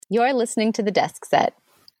You're listening to The Desk Set,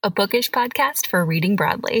 a bookish podcast for reading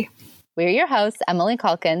broadly. We're your hosts, Emily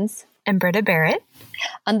Calkins and Britta Barrett.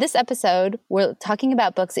 On this episode, we're talking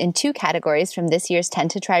about books in two categories from this year's 10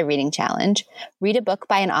 to Try Reading Challenge. Read a book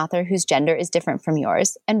by an author whose gender is different from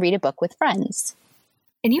yours, and read a book with friends.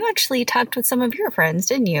 And you actually talked with some of your friends,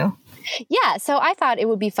 didn't you? Yeah, so I thought it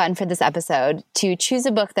would be fun for this episode to choose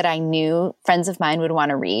a book that I knew friends of mine would want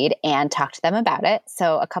to read and talk to them about it.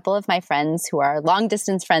 So a couple of my friends who are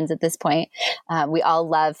long-distance friends at this point, we all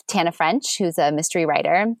love Tana French, who's a mystery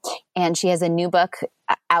writer, and she has a new book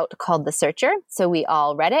out called The Searcher. So we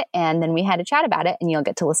all read it, and then we had a chat about it, and you'll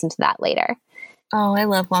get to listen to that later. Oh, I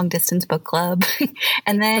love Long Distance Book Club.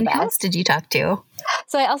 And then who else did you talk to?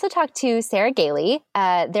 So I also talked to Sarah Gailey.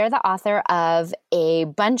 They're the author of a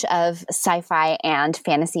bunch of sci-fi and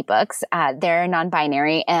fantasy books. They're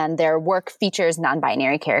non-binary, and their work features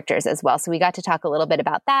non-binary characters as well. So we got to talk a little bit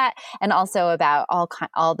about that, and also about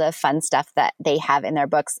all the fun stuff that they have in their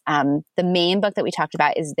books. The main book that we talked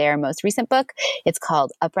about is their most recent book. It's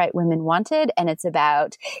called Upright Women Wanted, and it's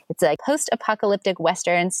a post-apocalyptic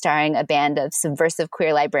Western starring a band of subversive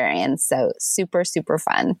queer librarians. So super, super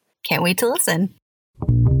fun. Can't wait to listen.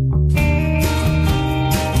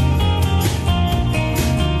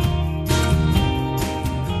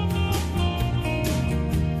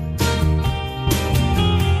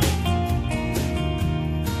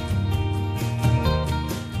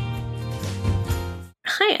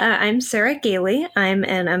 Hi, I'm Sarah Gailey. I'm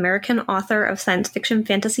an American author of science fiction,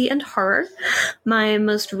 fantasy, and horror. My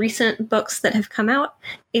most recent books that have come out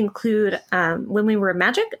include When We Were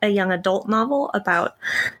Magic, a young adult novel about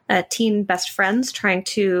teen best friends trying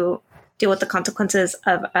to deal with the consequences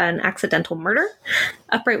of an accidental murder.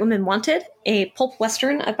 Upright Women Wanted, a pulp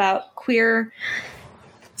western about queer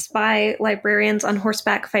spy librarians on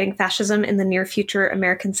horseback fighting fascism in the near future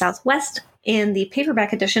American Southwest. And the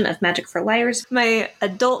paperback edition of Magic for Liars, my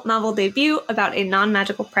adult novel debut about a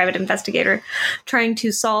non-magical private investigator trying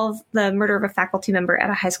to solve the murder of a faculty member at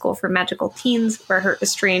a high school for magical teens where her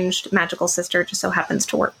estranged magical sister just so happens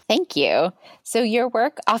to work. Thank you. So your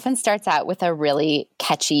work often starts out with a really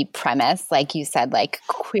catchy premise, like you said, like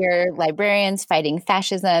queer librarians fighting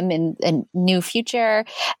fascism in a new future.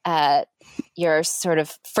 Your sort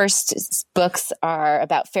of first books are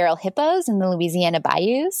about feral hippos in the Louisiana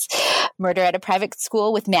bayous, murder at a private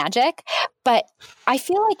school with magic. But I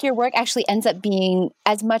feel like your work actually ends up being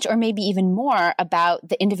as much or maybe even more about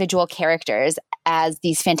the individual characters as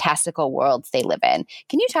these fantastical worlds they live in.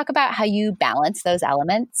 Can you talk about how you balance those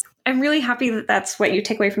elements? I'm really happy that that's what you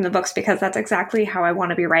take away from the books, because that's exactly how I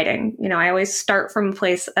want to be writing. You know, I always start from a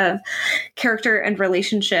place of character and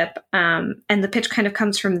relationship, and the pitch kind of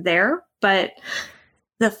comes from there. But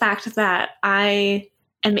the fact that I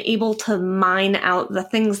am able to mine out the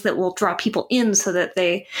things that will draw people in so that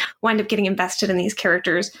they wind up getting invested in these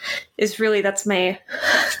characters is really, that's my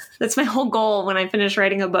whole goal when I finish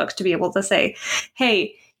writing a book, to be able to say,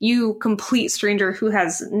 hey, you complete stranger who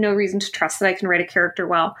has no reason to trust that I can write a character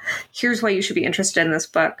well, here's why you should be interested in this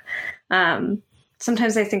book.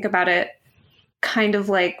 Sometimes I think about it kind of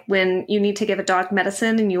like when you need to give a dog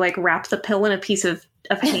medicine and you like wrap the pill in a piece of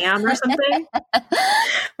ham or something,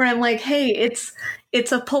 where I'm like, hey,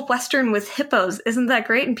 it's a pulp western with hippos. Isn't that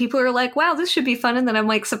great? And people are like, wow, this should be fun. And then I'm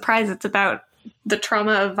like, surprised it's about the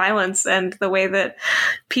trauma of violence and the way that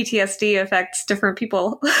PTSD affects different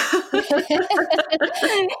people.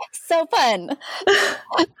 So fun.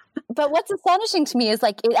 But what's astonishing to me is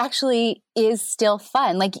like it actually is still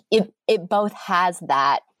fun. Like it both has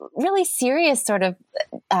that really serious sort of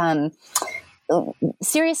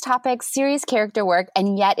serious topics, serious character work,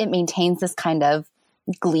 and yet it maintains this kind of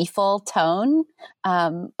gleeful tone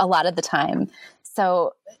a lot of the time.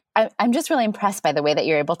 So I'm just really impressed by the way that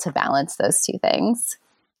you're able to balance those two things.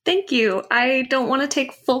 Thank you. I don't want to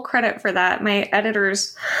take full credit for that. My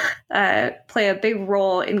editors play a big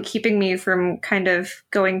role in keeping me from kind of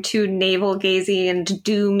going too navel-gazy and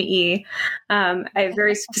doom-y. I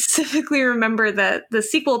very specifically remember that the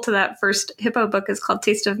sequel to that first Hippo book is called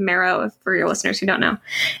Taste of Marrow, for your listeners who don't know.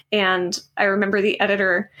 And I remember the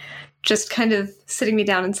editor just kind of sitting me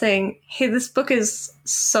down and saying, hey, this book is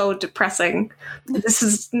so depressing. This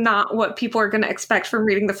is not what people are going to expect from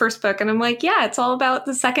reading the first book. And I'm like, yeah, it's all about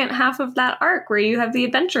the second half of that arc where you have the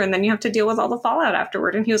adventure and then you have to deal with all the fallout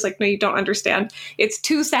afterward. And he was like, no, you don't understand. It's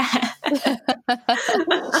too sad.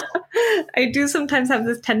 I do sometimes have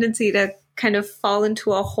this tendency to kind of fall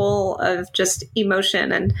into a hole of just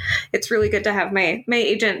emotion. And it's really good to have my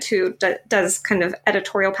agent who does kind of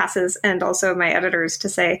editorial passes and also my editors to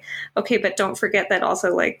say, okay, but don't forget that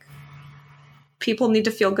also like people need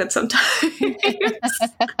to feel good sometimes.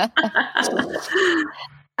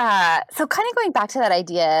 So kind of going back to that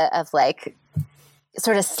idea of like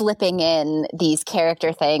sort of slipping in these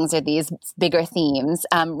character things or these bigger themes.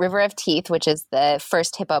 River of Teeth, which is the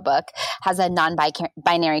first Hippo book, has a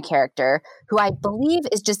non-binary character who I believe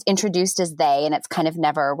is just introduced as they, and it's kind of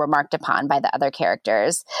never remarked upon by the other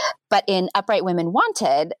characters. But in Upright Women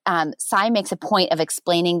Wanted, Cy makes a point of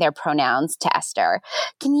explaining their pronouns to Esther.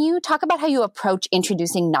 Can you talk about how you approach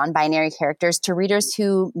introducing non-binary characters to readers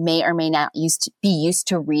who may or may not be used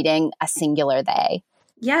to reading a singular they?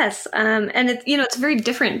 Yes. And it's very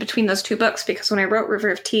different between those two books, because when I wrote River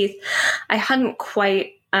of Teeth, I hadn't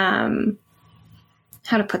quite, how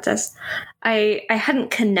to put this? I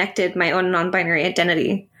hadn't connected my own non-binary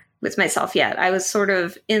identity with myself yet. I was sort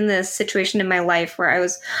of in this situation in my life where I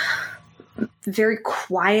was very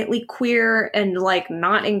quietly queer and like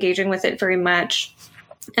not engaging with it very much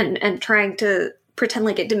and trying to pretend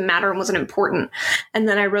like it didn't matter and wasn't important. And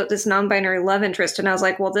then I wrote this non-binary love interest, and I was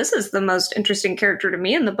like, well, this is the most interesting character to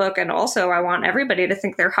me in the book. And also I want everybody to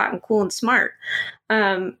think they're hot and cool and smart.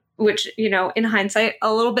 Which, in hindsight,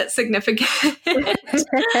 a little bit significant.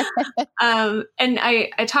 And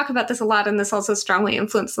I talk about this a lot, and this also strongly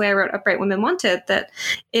influenced the way I wrote Upright Women Wanted, that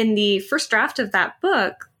in the first draft of that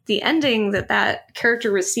book, the ending that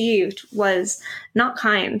character received was not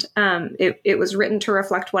kind. It was written to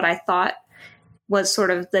reflect what I thought was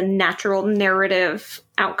sort of the natural narrative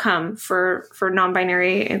outcome for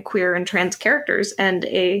non-binary and queer and trans characters. And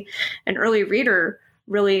an early reader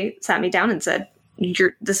really sat me down and said,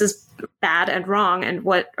 this is bad and wrong, and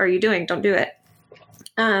what are you doing? Don't do it.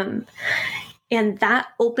 And that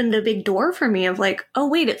opened a big door for me of like, oh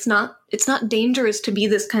wait, it's not dangerous to be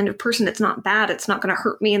this kind of person. It's not bad. It's not going to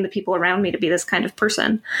hurt me and the people around me to be this kind of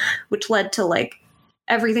person, which led to like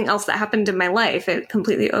everything else that happened in my life. It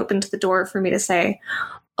completely opened the door for me to say,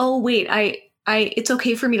 oh wait, it's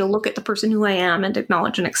okay for me to look at the person who I am and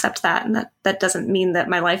acknowledge and accept that. And that doesn't mean that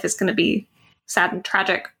my life is going to be sad and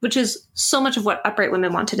tragic, which is so much of what Upright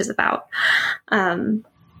Women Wanted is about. In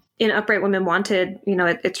Upright Women Wanted,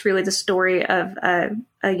 it's really the story of a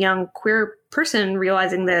young queer person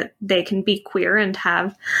realizing that they can be queer and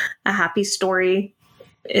have a happy story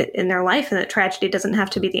in their life, and that tragedy doesn't have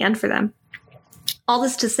to be the end for them. All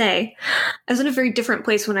this to say, I was in a very different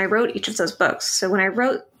place when I wrote each of those books. So when I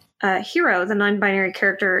wrote Hero, the non-binary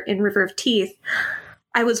character in River of Teeth,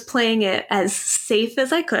 I was playing it as safe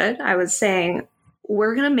as I could. I was saying,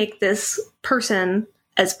 we're going to make this person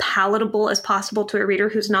as palatable as possible to a reader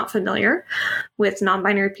who's not familiar with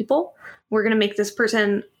non-binary people. We're going to make this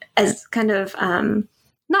person as kind of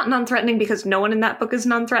not non-threatening, because no one in that book is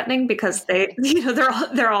non-threatening, because they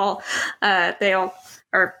all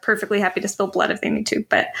are perfectly happy to spill blood if they need to.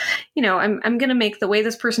 But, I'm going to make the way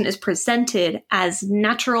this person is presented as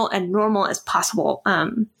natural and normal as possible.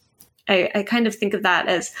 I kind of think of that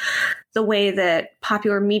as the way that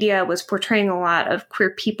popular media was portraying a lot of queer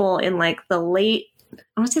people in like the late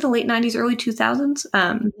 90s, early 2000s,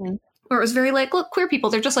 where it was very like, look, queer people,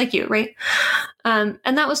 they're just like you, right? And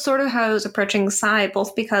that was sort of how I was approaching Cy,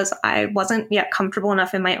 both because I wasn't yet comfortable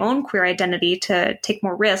enough in my own queer identity to take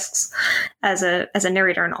more risks as a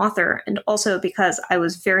narrator and author, and also because I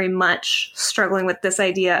was very much struggling with this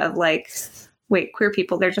idea of like, wait, queer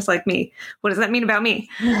people, they're just like me. What does that mean about me?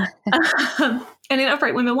 And in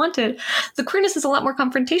Upright Women Wanted, the queerness is a lot more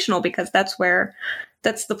confrontational, because that's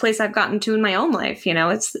the place I've gotten to in my own life.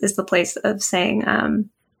 It's the place of saying,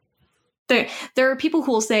 there are people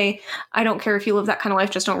who will say, I don't care if you live that kind of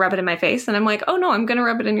life, just don't rub it in my face. And I'm like, oh no, I'm going to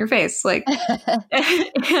rub it in your face. Like,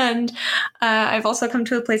 and I've also come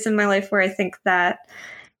to a place in my life where I think that,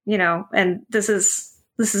 and this is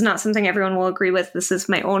not something everyone will agree with. This is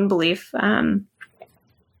my own belief,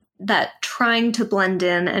 that trying to blend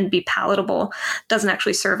in and be palatable doesn't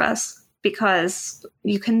actually serve us, because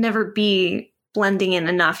you can never be blending in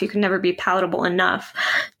enough. You can never be palatable enough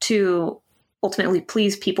to ultimately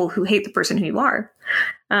please people who hate the person who you are.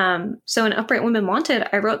 So in Upright Women Wanted,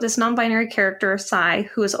 I wrote this non-binary character, Cy,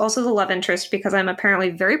 who is also the love interest, because I'm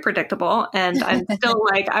apparently very predictable, and I'm still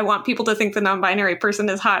like, I want people to think the non-binary person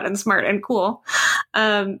is hot and smart and cool.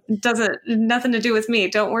 Nothing to do with me.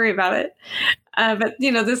 Don't worry about it. But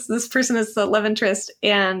this person is the love interest,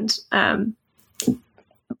 and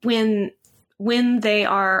when they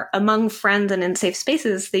are among friends and in safe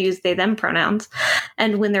spaces, they use they, them pronouns.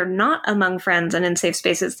 And when they're not among friends and in safe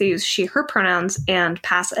spaces, they use she, her pronouns and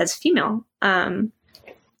pass as female. And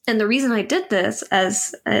the reason I did this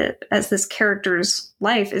as this character's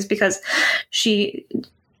life is because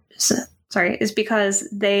because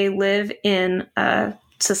they live in a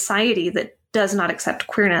society that does not accept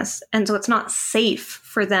queerness. And so it's not safe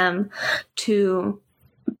for them to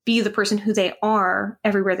be the person who they are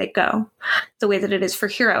everywhere they go, the way that it is for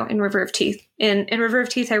Hero in River of Teeth. In River of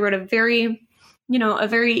Teeth, I wrote a very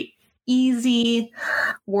easy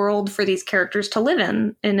world for these characters to live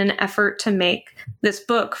in an effort to make this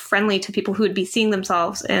book friendly to people who would be seeing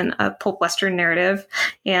themselves in a pulp Western narrative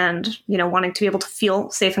and, wanting to be able to feel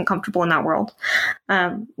safe and comfortable in that world,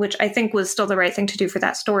 which I think was still the right thing to do for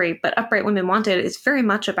that story. But Upright Women Wanted is very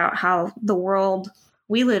much about how the world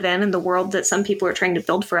we live in and the world that some people are trying to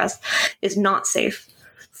build for us is not safe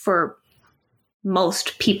for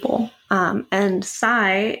most people. And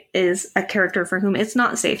Sai is a character for whom it's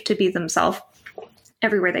not safe to be themselves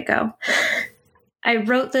everywhere they go. I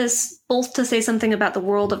wrote this both to say something about the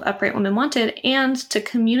world of Upright Women Wanted and to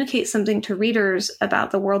communicate something to readers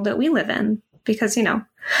about the world that we live in. Because,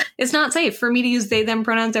 it's not safe for me to use they, them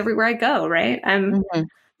pronouns everywhere I go, right? I'm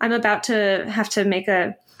about to have to make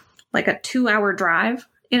a 2-hour drive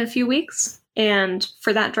in a few weeks. And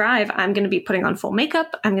for that drive, I'm going to be putting on full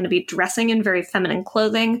makeup. I'm going to be dressing in very feminine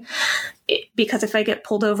clothing because if I get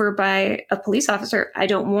pulled over by a police officer, I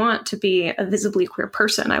don't want to be a visibly queer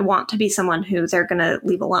person. I want to be someone who they're going to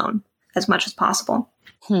leave alone as much as possible.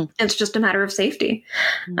 It's just a matter of safety.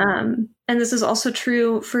 And this is also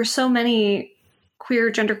true for so many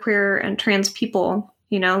queer, genderqueer, and trans people.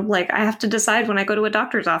 I have to decide when I go to a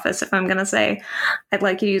doctor's office if I'm going to say, I'd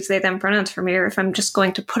like you to use they, them pronouns for me, or if I'm just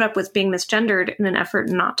going to put up with being misgendered in an effort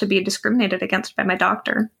not to be discriminated against by my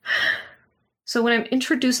doctor. So when I'm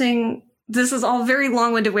introducing, this is all very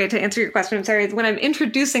long-winded way to answer your question, I'm sorry. When I'm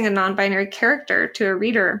introducing a non-binary character to a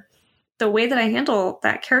reader, the way that I handle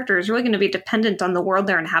that character is really going to be dependent on the world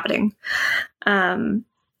they're inhabiting. And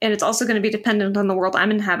it's also going to be dependent on the world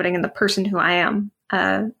I'm inhabiting and the person who I am.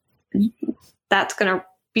 That's going to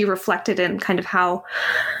be reflected in kind of how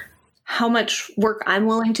much work I'm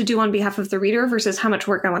willing to do on behalf of the reader versus how much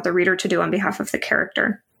work I want the reader to do on behalf of the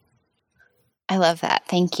character. I love that.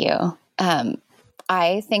 Thank you.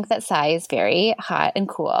 I think that Sai is very hot and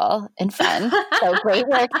cool and fun. So great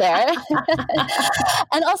work there.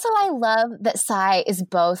 And also I love that Sai is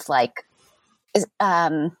both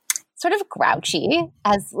sort of grouchy,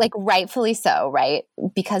 as rightfully so, right?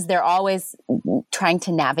 Because they're always trying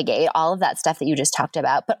to navigate all of that stuff that you just talked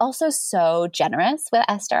about, but also so generous with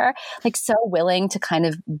Esther, so willing to kind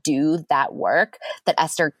of do that work that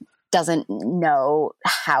Esther doesn't know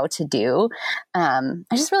how to do. I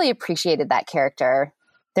just really appreciated that character.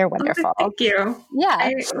 They're wonderful. Thank you.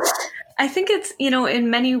 Yeah. I think it's, in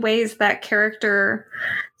many ways that character,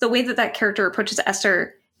 the way that character approaches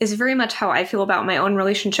Esther is very much how I feel about my own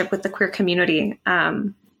relationship with the queer community,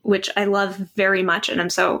 which I love very much and I'm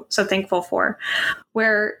so thankful for,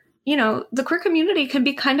 where, the queer community can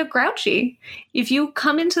be kind of grouchy. If you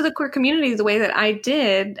come into the queer community the way that I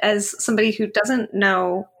did as somebody who doesn't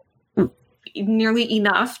know nearly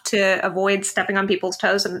enough to avoid stepping on people's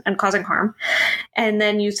toes and causing harm, and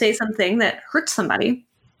then you say something that hurts somebody,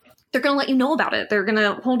 they're going to let you know about it. They're going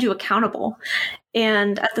to hold you accountable.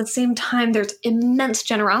 And at the same time, there's immense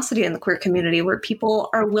generosity in the queer community where people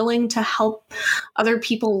are willing to help other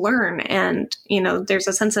people learn. And, there's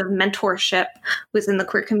a sense of mentorship within the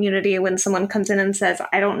queer community when someone comes in and says,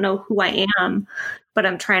 I don't know who I am, but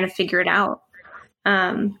I'm trying to figure it out.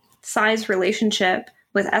 Sai's relationship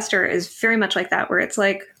with Esther is very much like that, where it's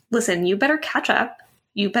like, listen, you better catch up.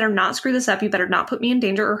 You better not screw this up. You better not put me in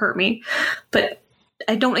danger or hurt me. But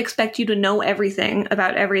I don't expect you to know everything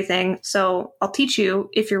about everything. So I'll teach you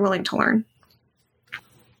if you're willing to learn.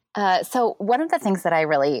 So one of the things that I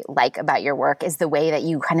really like about your work is the way that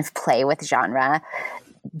you kind of play with genre,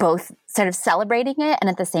 both sort of celebrating it and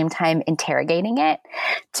at the same time interrogating it.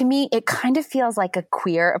 To me, it kind of feels like a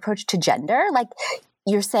queer approach to gender. Like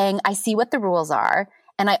you're saying, I see what the rules are.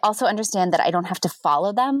 And I also understand that I don't have to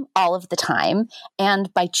follow them all of the time.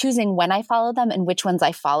 And by choosing when I follow them and which ones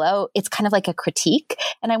I follow, it's kind of like a critique.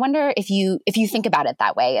 And I wonder if you think about it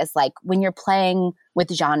that way, as like when you're playing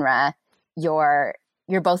with genre, you're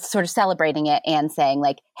both sort of celebrating it and saying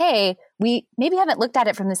like, hey, we maybe haven't looked at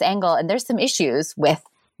it from this angle and there's some issues with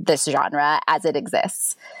this genre as it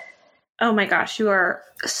exists. Oh my gosh, you are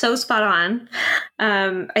so spot on.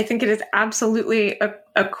 I think it is absolutely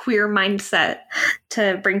a queer mindset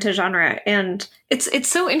to bring to genre. And it's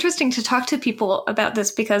so interesting to talk to people about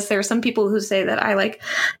this because there are some people who say that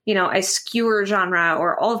I skewer genre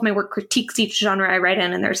or all of my work critiques each genre I write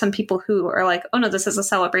in. And there are some people who are like, oh no, this is a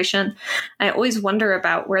celebration. I always wonder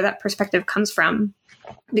about where that perspective comes from.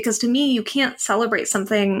 Because to me, you can't celebrate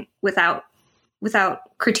something without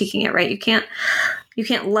critiquing it, right? You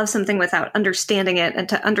can't love something without understanding it. And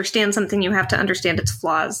to understand something, you have to understand its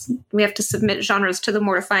flaws. We have to submit genres to the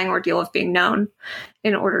mortifying ordeal of being known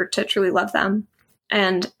in order to truly love them.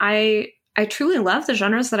 And I truly love the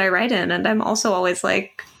genres that I write in. And I'm also always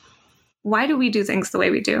like, why do we do things the way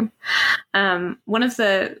we do? One of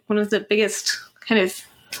the biggest kind of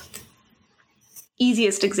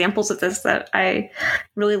easiest examples of this that I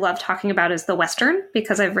really love talking about is the Western,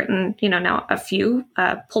 because I've written, now a few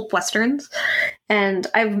pulp Westerns, and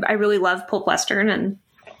I really love pulp Western and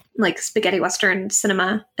like spaghetti Western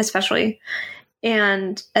cinema, especially.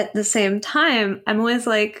 And at the same time, I'm always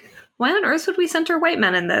like, why on earth would we center white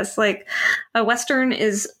men in this? Like, a Western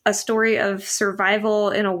is a story of survival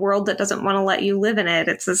in a world that doesn't want to let you live in it.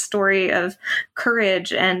 It's a story of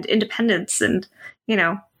courage and independence, and,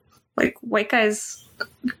 like white guys,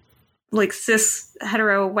 like cis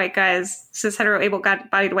hetero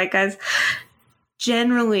able-bodied white guys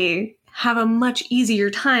generally have a much easier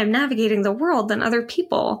time navigating the world than other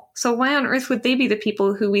people. So why on earth would they be the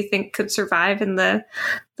people who we think could survive in the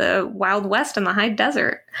Wild West and the high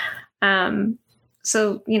desert?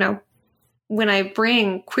 So, when I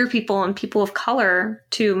bring queer people and people of color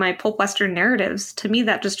to my pulp Western narratives, to me,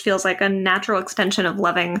 that just feels like a natural extension of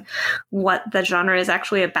loving what the genre is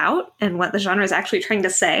actually about and what the genre is actually trying to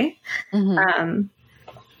say. Mm-hmm.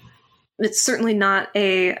 It's certainly not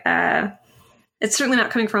it's certainly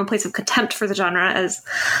not coming from a place of contempt for the genre, as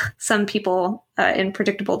some people in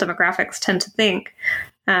predictable demographics tend to think.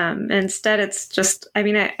 Instead, it's just, I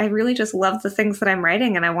really just love the things that I'm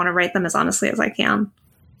writing, and I want to write them as honestly as I can.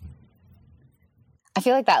 I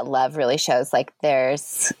feel like that love really shows. Like, I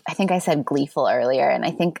think I said gleeful earlier, and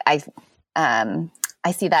I think I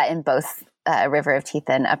see that in both River of Teeth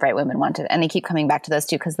and Upright Women Wanted. And I keep coming back to those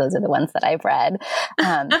two because those are the ones that I've read.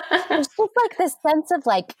 There's just like this sense of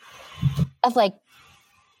like, I don't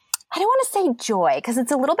want to say joy, because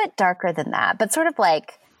it's a little bit darker than that, but sort of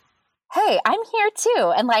like, hey, I'm here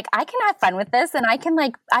too. And like, I can have fun with this, and I can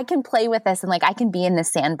play with this, and like, I can be in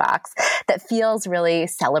this sandbox that feels really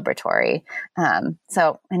celebratory.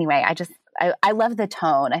 So anyway, I love the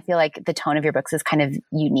tone. I feel like the tone of your books is kind of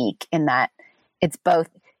unique in that it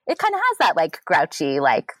kind of has that like grouchy,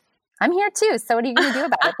 like, I'm here too, so what are you going to do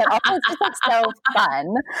about it? But also it's just like so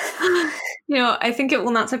fun. I think it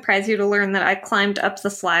will not surprise you to learn that I climbed up the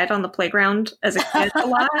slide on the playground as a kid a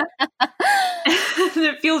lot. And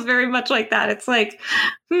it feels very much like that. It's like,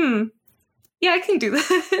 yeah, I can do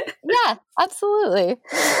that. Yeah, absolutely.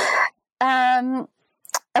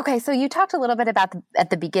 Okay, so you talked a little bit about at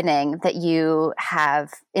the beginning that you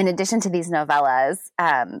have, in addition to these novellas,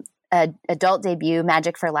 an adult debut,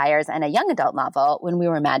 Magic for Liars, and a young adult novel, When We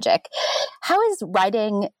Were Magic. How is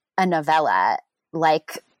writing a novella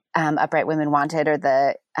like Upright Women Wanted or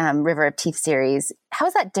the River of Teeth series, how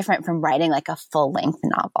is that different from writing like a full-length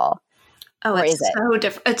novel? Oh, so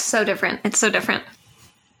different. It's so different. It's so different.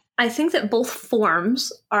 I think that both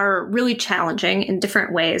forms are really challenging in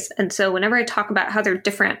different ways. And so whenever I talk about how they're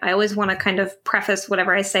different, I always want to kind of preface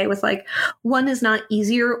whatever I say with like, one is not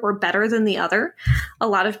easier or better than the other. A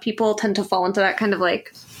lot of people tend to fall into that kind of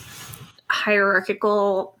like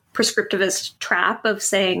hierarchical prescriptivist trap of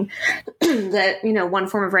saying that, one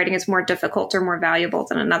form of writing is more difficult or more valuable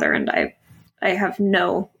than another. And I have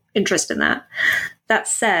no interest in that. That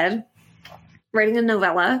said, writing a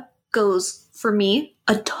novella goes, for me,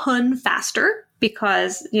 a ton faster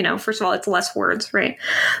because, first of all, it's less words, right?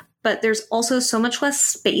 But there's also so much less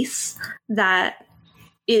space that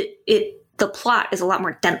the plot is a lot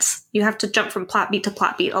more dense. You have to jump from plot beat to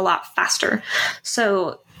plot beat a lot faster.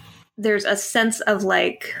 So there's a sense of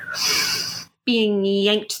like being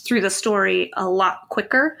yanked through the story a lot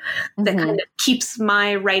quicker that kind of keeps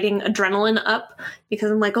my writing adrenaline up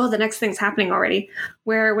because I'm like, oh, the next thing's happening already.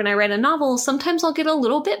 Where when I write a novel, sometimes I'll get a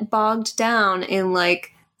little bit bogged down in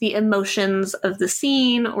like the emotions of the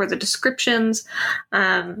scene or the descriptions.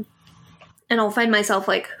 And I'll find myself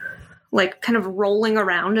like kind of rolling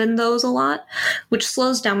around in those a lot, which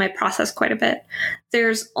slows down my process quite a bit.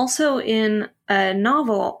 There's also in a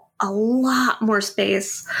novel a lot more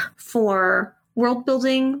space for world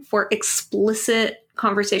building, for explicit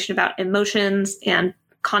conversation about emotions and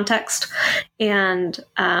context, and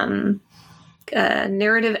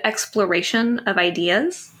narrative exploration of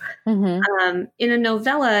ideas. In a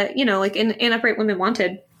novella, like in Upright Women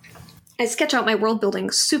Wanted, I sketch out my world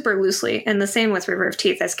building super loosely. And the same with River of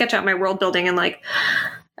Teeth. I sketch out my world building in like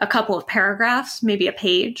a couple of paragraphs, maybe a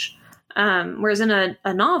page. Whereas in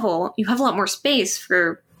a novel, you have a lot more space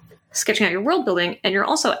for sketching out your world building, and you're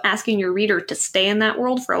also asking your reader to stay in that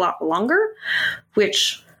world for a lot longer,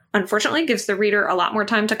 which unfortunately gives the reader a lot more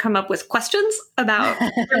time to come up with questions about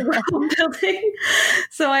their world building.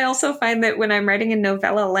 So I also find that when I'm writing in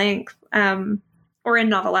novella length, or in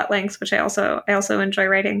novelette length, which I also enjoy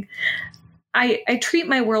writing, I treat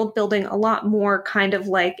my world building a lot more kind of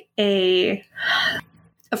like a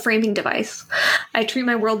framing device. I treat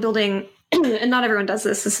my world building, and not everyone does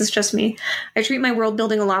this. This is just me. I treat my world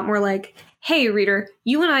building a lot more like, hey, reader,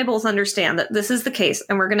 you and I both understand that this is the case,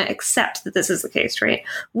 and we're going to accept that this is the case, right?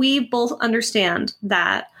 We both understand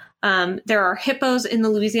that there are hippos in the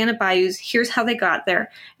Louisiana bayous. Here's how they got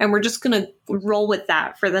there. And we're just going to roll with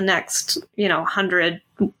that for the next, 100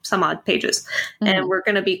 some odd pages. Mm-hmm. And we're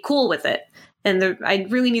going to be cool with it. And I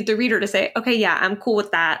really need the reader to say, okay, yeah, I'm cool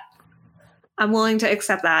with that. I'm willing to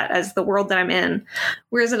accept that as the world that I'm in.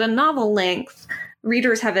 Whereas at a novel length,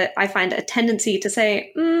 readers have I find a tendency to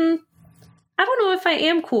say, I don't know if I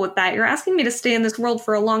am cool with that. You're asking me to stay in this world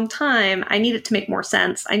for a long time. I need it to make more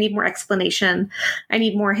sense. I need more explanation. I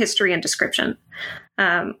need more history and description,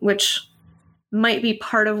 which might be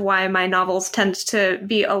part of why my novels tend to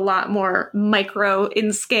be a lot more micro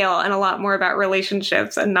in scale and a lot more about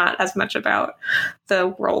relationships and not as much about the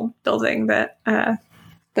world building that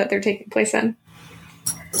they're taking place in.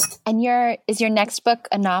 And is your next book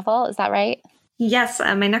a novel? Is that right? Yes,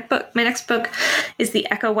 my next book is The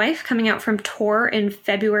Echo Wife, coming out from Tor in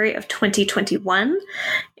February of 2021.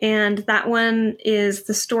 And that one is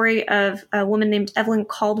the story of a woman named Evelyn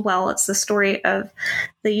Caldwell. It's the story of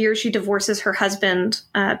the year she divorces her husband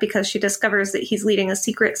because she discovers that he's leading a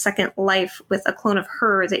secret second life with a clone of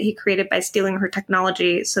her that he created by stealing her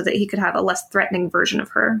technology so that he could have a less threatening version of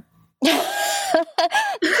her.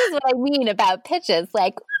 This is what I mean about pitches.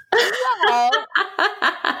 Like, wow.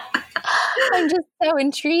 I'm just so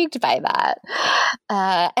intrigued by that.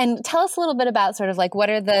 And tell us a little bit about sort of like, what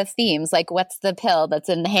are the themes? Like, what's the pill that's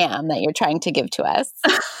in the ham that you're trying to give to us?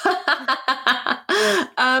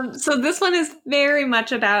 So this one is very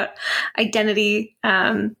much about identity,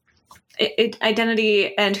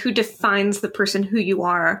 identity and who defines the person who you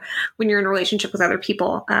are when you're in a relationship with other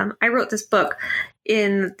people. I wrote this book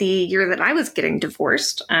in the year that I was getting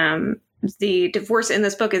divorced. The divorce in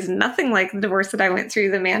this book is nothing like the divorce that I went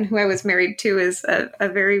through. The man who I was married to is a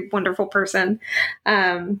very wonderful person.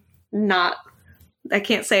 I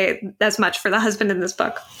can't say as much for the husband in this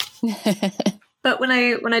book. But when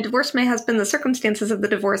I divorced my husband, the circumstances of the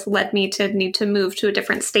divorce led me to need to move to a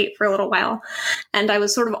different state for a little while. And I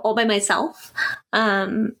was sort of all by myself.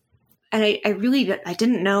 And I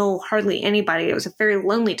didn't know hardly anybody. It was a very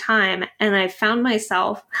lonely time. And I found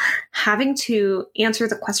myself having to answer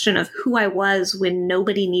the question of who I was when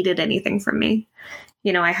nobody needed anything from me.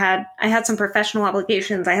 I had some professional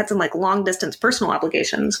obligations. I had some like long distance personal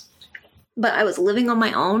obligations, but I was living on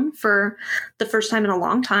my own for the first time in a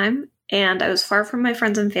long time. And I was far from my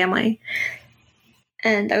friends and family.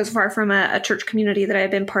 And I was far from a church community that I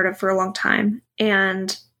had been part of for a long time.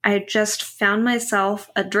 And I just found myself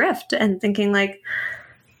adrift and thinking like,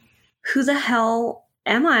 who the hell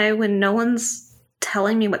am I when no one's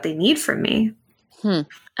telling me what they need from me?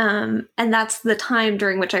 And that's the time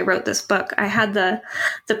during which I wrote this book. I had the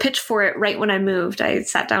pitch for it right when I moved. I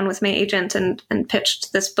sat down with my agent and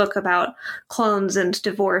pitched this book about clones and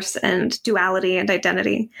divorce and duality and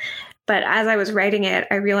identity. But as I was writing it,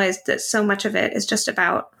 I realized that so much of it is just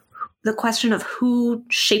about the question of who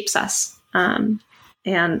shapes us.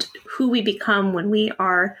 And who we become when we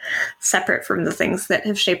are separate from the things that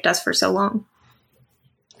have shaped us for so long.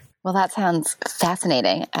 Well, that sounds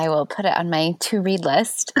fascinating. I will put it on my to-read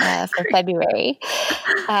list for February.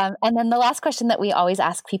 And then the last question that we always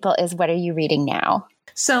ask people is, what are you reading now?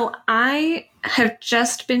 So I have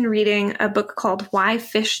just been reading a book called Why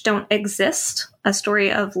Fish Don't Exist, a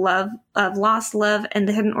story of loss, love, and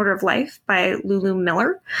the hidden order of life by Lulu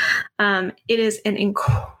Miller. It is an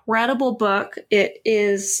incredible book. It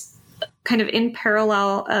is kind of in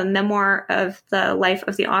parallel a memoir of the life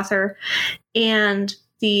of the author and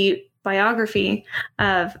the biography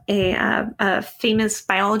of a famous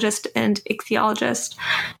biologist and ichthyologist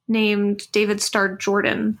named David Starr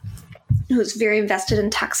Jordan, who's very invested in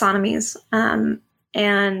taxonomies.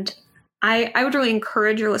 And I would really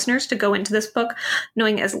encourage your listeners to go into this book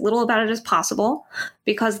knowing as little about it as possible,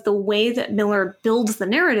 because the way that Miller builds the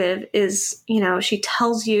narrative is, she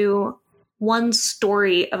tells you one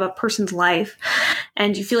story of a person's life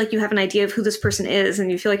and you feel like you have an idea of who this person is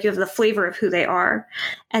and you feel like you have the flavor of who they are.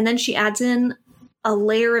 And then she adds in a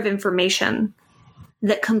layer of information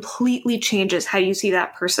that completely changes how you see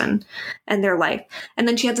that person and their life. And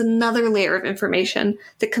then she adds another layer of information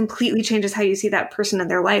that completely changes how you see that person and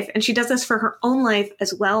their life. And she does this for her own life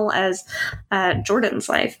as well as Jordan's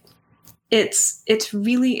life. It's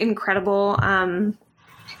really incredible.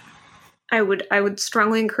 I would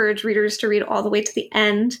strongly encourage readers to read all the way to the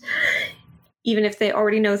end. even if they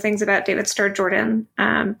already know things about David Starr Jordan,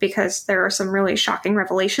 because there are some really shocking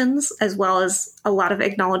revelations, as well as a lot of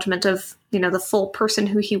acknowledgement of, the full person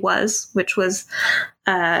who he was, which was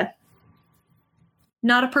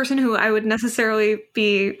not a person who I would necessarily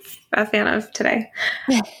be a fan of today.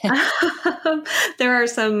 There are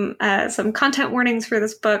some content warnings for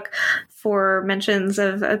this book for mentions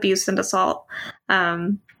of abuse and assault.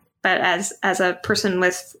 But as a person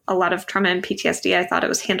with a lot of trauma and PTSD, I thought it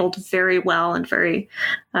was handled very well and very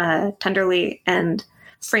tenderly. And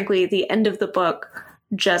frankly, the end of the book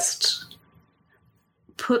just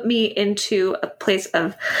put me into a place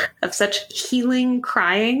of such healing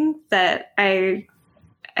crying that I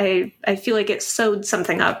feel like it sewed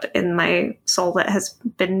something up in my soul that has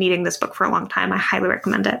been needing this book for a long time. I highly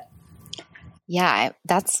recommend it. Yeah,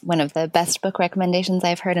 that's one of the best book recommendations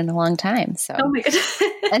I've heard in a long time. So, oh my goodness.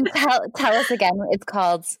 And tell us again, it's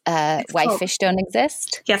called Why Fish Don't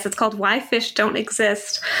Exist? Yes, it's called Why Fish Don't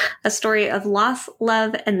Exist, a story of loss,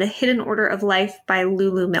 love, and the hidden order of life by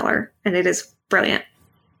Lulu Miller. And it is brilliant.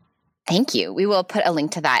 Thank you. We will put a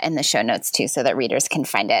link to that in the show notes too, so that readers can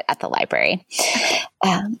find it at the library.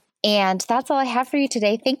 And that's all I have for you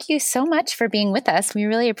today. Thank you so much for being with us. We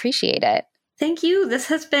really appreciate it. Thank you. This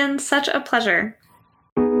has been such a pleasure.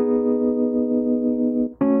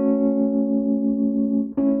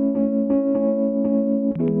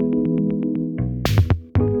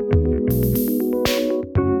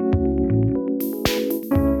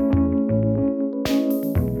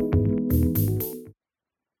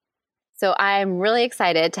 So I'm really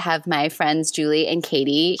excited to have my friends Julie and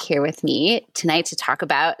Katie here with me tonight to talk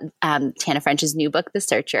about Tana French's new book, The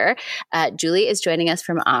Searcher. Julie is joining us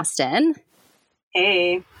from Austin.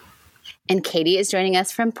 Hey. And Katie is joining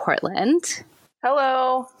us from Portland.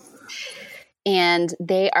 Hello. And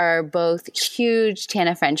they are both huge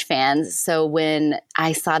Tana French fans. So when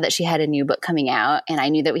I saw that she had a new book coming out and I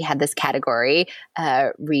knew that we had this category,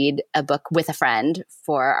 read a book with a friend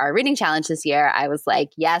for our reading challenge this year, I was like,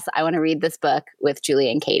 yes, I want to read this book with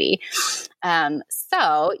Julie and Katie.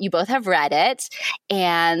 So you both have read it.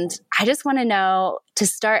 And I just want to know, to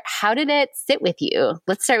start, how did it sit with you?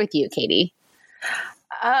 Let's start with you, Katie.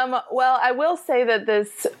 Well, I will say that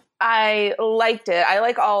I liked it. I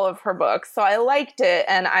like all of her books, so I liked it,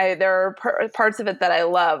 and there are parts of it that I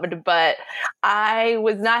loved, but I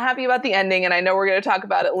was not happy about the ending, and I know we're going to talk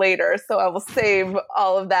about it later, so I will save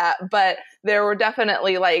all of that. But there were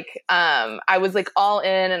definitely I was all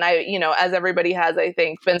in, and I, as everybody has, I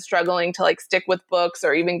think, been struggling to stick with books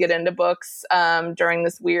or even get into books during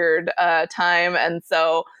this weird time, and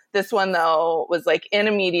so. This one, though, was in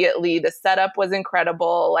immediately. The setup was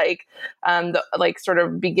incredible. The sort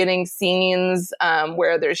of beginning scenes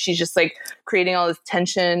where she's just creating all this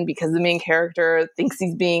tension because the main character thinks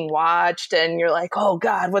he's being watched, and you're like, oh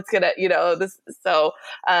God, what's gonna, this. So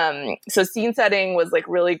scene setting was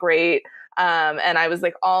really great, and I was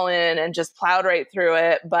all in and just plowed right through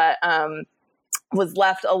it, but was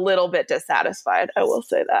left a little bit dissatisfied. I will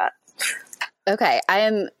say that. Okay, I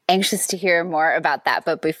am anxious to hear more about that.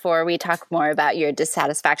 But before we talk more about your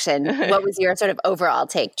dissatisfaction, what was your sort of overall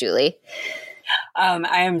take, Julie?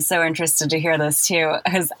 I am so interested to hear this too,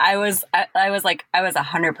 because I was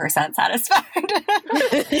 100% satisfied.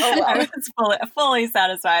 I was fully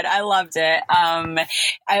satisfied. I loved it.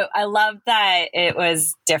 I loved that it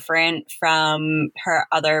was different from her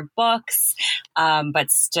other books,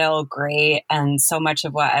 but still great. And so much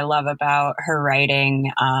of what I love about her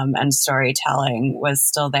writing and storytelling was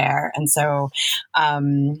still there. And so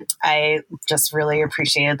I just really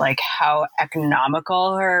appreciated how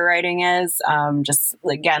economical her writing is. Just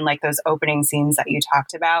again, those opening scenes that you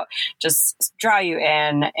talked about, just draw you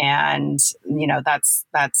in, and that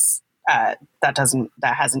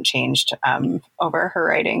hasn't changed over her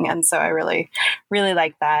writing, and so I really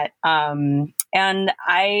like that. And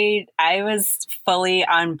I was fully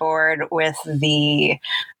on board with the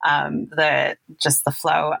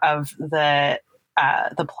flow of the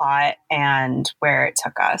plot and where it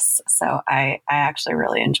took us. So I actually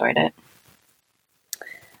really enjoyed it.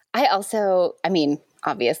 I also,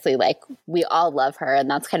 obviously, we all love her,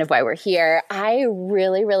 and that's kind of why we're here. I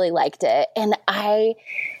really, really liked it. And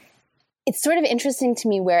it's sort of interesting to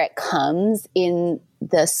me where it comes in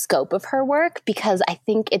the scope of her work, because I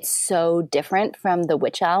think it's so different from The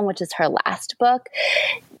Witch Elm, which is her last book.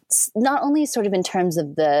 It's not only sort of in terms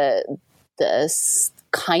of the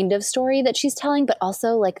kind of story that she's telling, but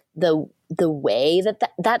also the way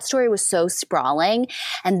that story was so sprawling,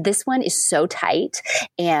 and this one is so tight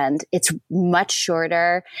and it's much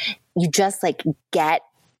shorter. You just get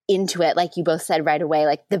into it, like you both said right away.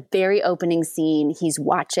 Like the very opening scene, he's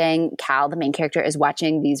watching, Cal, the main character, is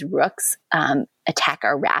watching these rooks attack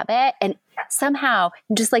a rabbit. And somehow,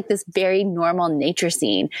 just like this very normal nature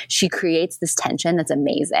scene, she creates this tension that's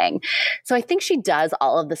amazing. So I think she does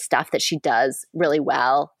all of the stuff that she does really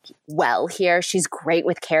well here. She's great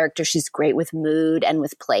with character. She's great with mood and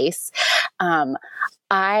with place.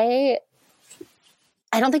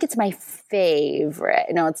 I don't think it's my favorite.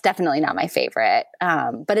 No, it's definitely not my favorite.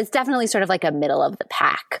 But it's definitely sort of like a middle of the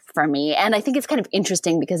pack for me. And I think it's kind of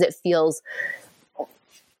interesting because it feels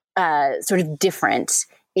sort of different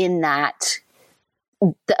in that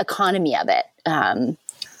the economy of it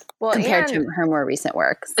compared to her more recent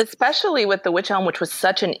works. Especially with The Witch Elm, which was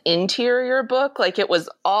such an interior book, like it was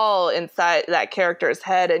all inside that character's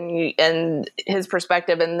head and his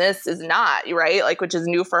perspective, and this is not, right? Like, which is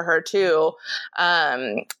new for her too.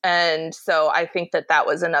 And so I think that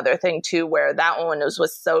was another thing too, where that one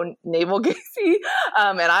was so navel-gazing.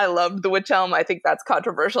 And I loved The Witch Elm. I think that's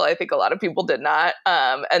controversial. I think a lot of people did not.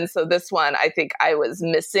 And so this one, I think I was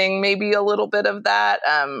missing maybe a little bit of that,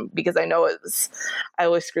 because I know I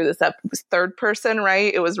always screw this up. It was third person,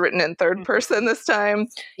 right? It was written in third person this time.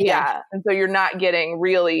 Yeah. And so you're not getting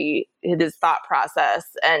really his thought process,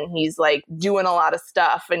 and he's like doing a lot of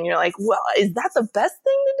stuff, and you're like, well, is that the best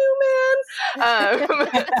thing to do,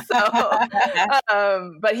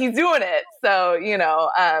 man? But he's doing it. So,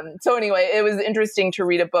 so anyway, it was interesting to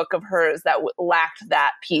read a book of hers that lacked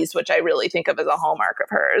that piece, which I really think of as a hallmark of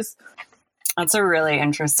hers. That's a really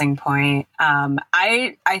interesting point.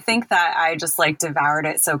 I think that I just devoured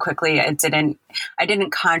it so quickly. I didn't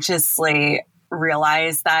consciously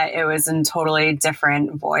realize that it was in totally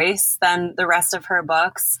different voice than the rest of her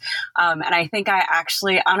books. And I think I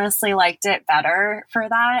actually honestly liked it better for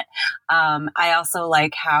that. I also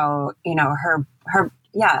like how, I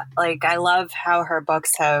love how her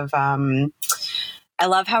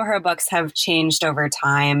books have changed over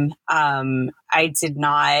time. I did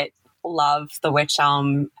not love The Witch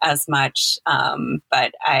Elm as much,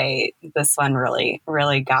 but this one really,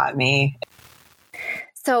 really got me.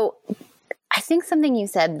 So I think something you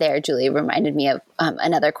said there, Julie, reminded me of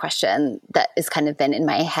another question that has kind of been in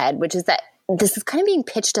my head, which is that this is kind of being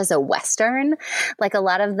pitched as a Western. Like a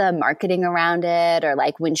lot of the marketing around it, or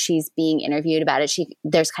like when she's being interviewed about it,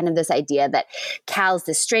 there's kind of this idea that Cal's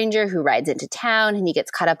this stranger who rides into town and he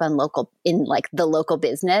gets caught up in the local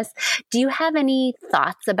business. Do you have any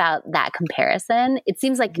thoughts about that comparison? It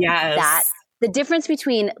seems like that the difference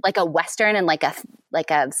between like a Western and like a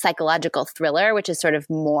psychological thriller, which is sort of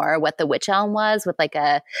more what The Witch Elm was, with like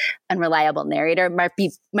a unreliable narrator, might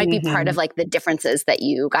be part of like the differences that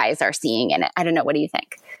you guys are seeing in it. I don't know. What do you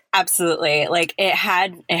think? Absolutely. Like it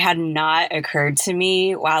had not occurred to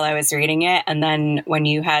me while I was reading it. And then when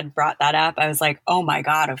you had brought that up, I was like, oh my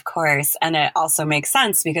God, of course. And it also makes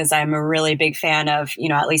sense because I'm a really big fan of,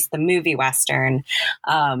 at least the movie Western.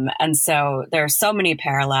 And so there are so many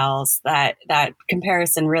parallels that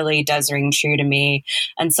comparison really does ring true to me.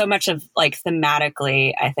 And so much of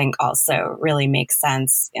thematically, I think also really makes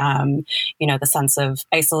sense. The sense of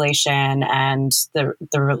isolation and the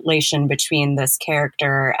relation between this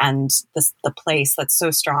character and the place that's so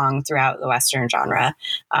strong throughout the Western genre,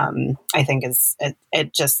 I think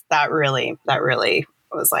that really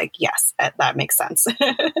was like, yes, that makes sense.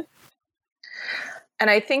 And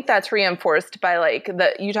I think that's reinforced by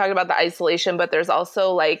you talk about the isolation, but there's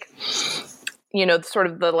also sort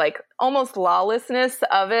of the almost lawlessness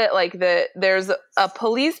of it. There's a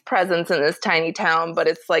police presence in this tiny town, but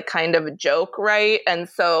it's kind of a joke, right? And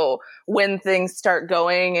so when things start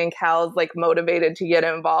going and Cal's motivated to get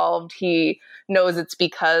involved, he knows it's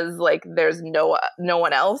because there's no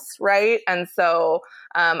one else, right? And so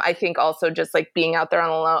I think also just being out there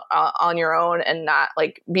on your own and not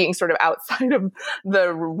being sort of outside of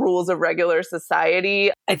the rules of regular society.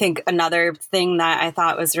 I think another thing that I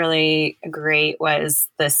thought was really great was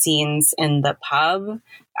the scenes in the pub.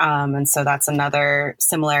 And so that's another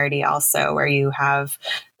similarity also, where you have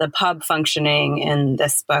the pub functioning in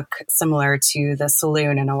this book similar to the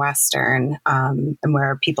saloon in a Western, and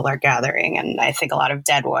where people are gathering. And I think a lot of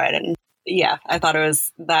Deadwood. And yeah, I thought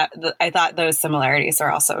I thought those similarities are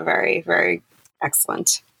also very, very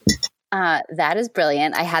excellent. That is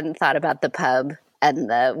brilliant. I hadn't thought about the pub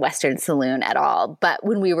and the Western saloon at all. But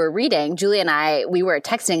when we were reading, Julie and I, we were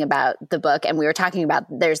texting about the book, and we were talking about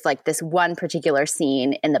there's this one particular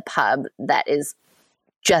scene in the pub that is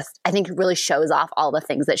just, I think, really shows off all the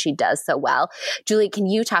things that she does so well. Julie, can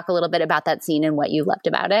you talk a little bit about that scene and what you loved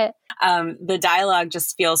about it? The dialogue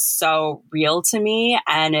just feels so real to me,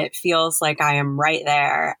 and it feels like I am right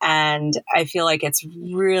there. And I feel like it's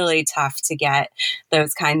really tough to get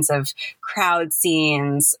those kinds of crowd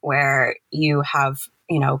scenes where you have,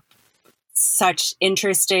 such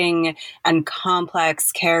interesting and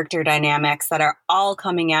complex character dynamics that are all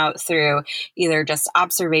coming out through either just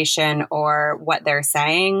observation or what they're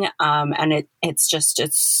saying. And it's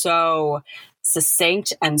so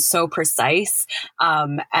succinct and so precise,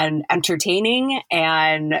 and entertaining,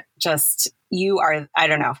 and just, you are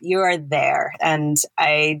there. And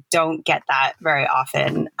I don't get that very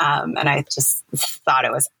often. And I just thought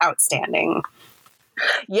it was outstanding.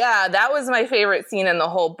 Yeah, that was my favorite scene in the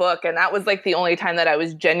whole book. And that was like the only time that I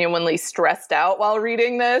was genuinely stressed out while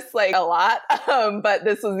reading this, like a lot. But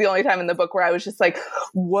this was the only time in the book where I was just like,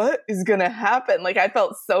 what is going to happen? Like I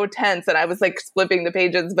felt so tense and I was like flipping the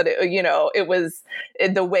pages, but it was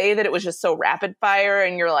the way that it was just so rapid fire,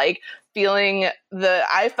 and you're like feeling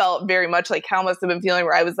I felt very much like Cal must have been feeling,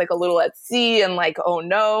 where I was like a little at sea and like, oh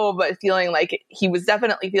no, but feeling like he was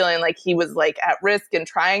definitely feeling like he was like at risk and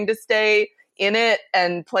trying to stay in it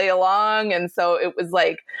and play along. And so it was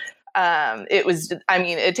like,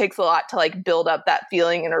 it takes a lot to like build up that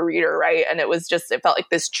feeling in a reader, right? And it felt like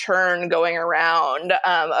this churn going around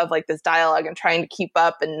of like this dialogue and trying to keep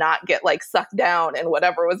up and not get like sucked down in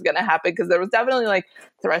whatever was going to happen, because there was definitely like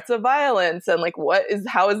threats of violence and like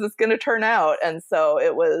how is this going to turn out? And so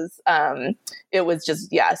it was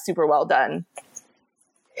just super well done.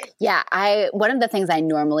 Yeah, one of the things I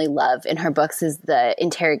normally love in her books is the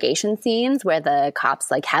interrogation scenes where the cops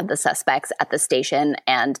like have the suspects at the station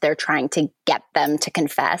and they're trying to get them to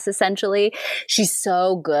confess, essentially. She's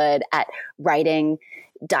so good at writing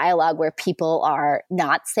dialogue where people are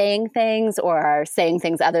not saying things or are saying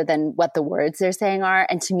things other than what the words they're saying are.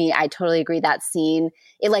 And to me, I totally agree, that scene,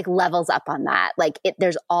 it like levels up on that. Like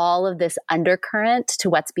there's all of this undercurrent to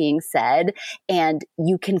what's being said, and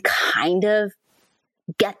you can kind of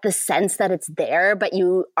get the sense that it's there, but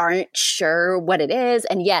you aren't sure what it is.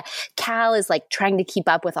 And yeah, Cal is like trying to keep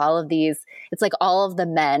up with all of these. It's like all of the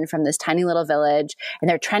men from this tiny little village, and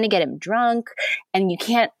they're trying to get him drunk. And you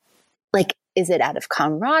can't, like, is it out of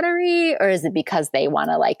camaraderie, or is it because they want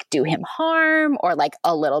to like do him harm, or like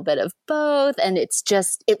a little bit of both? And it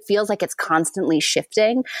feels like it's constantly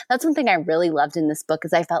shifting. That's one thing I really loved in this book,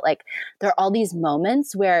 is I felt like there are all these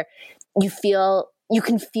moments where you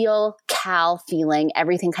can feel Cal feeling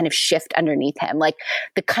everything kind of shift underneath him. Like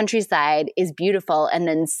the countryside is beautiful, and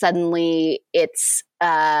then suddenly it's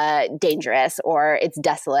dangerous, or it's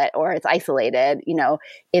desolate, or it's isolated.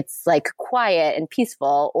 It's like quiet and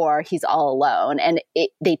peaceful, or he's all alone, and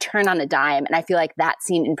they turn on a dime. And I feel like that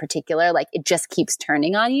scene in particular, like it just keeps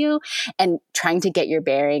turning on you, and trying to get your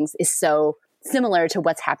bearings is so similar to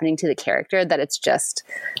what's happening to the character that it's just,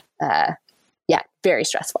 very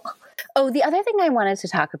stressful. Oh, the other thing I wanted to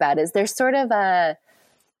talk about is there's sort of I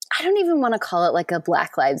don't even want to call it like a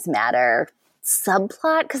Black Lives Matter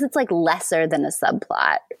subplot, because it's like lesser than a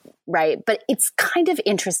subplot, right? But it's kind of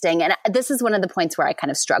interesting. And this is one of the points where I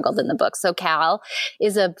kind of struggled in the book. So Cal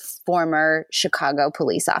is a former Chicago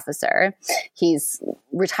police officer. He's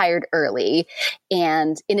retired early.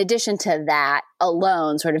 And in addition to that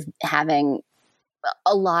alone, sort of having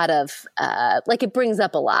a lot of it brings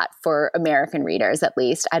up a lot for American readers, at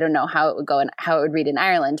least. I don't know how it would go and how it would read in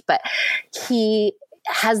Ireland, but he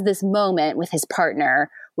has this moment with his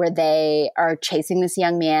partner where they are chasing this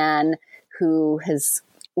young man who has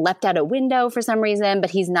leapt out a window for some reason,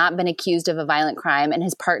 but he's not been accused of a violent crime, and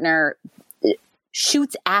his partner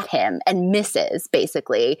shoots at him and misses,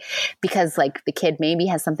 basically, because like the kid maybe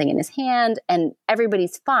has something in his hand and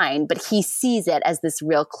everybody's fine, but he sees it as this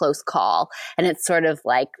real close call. And it's sort of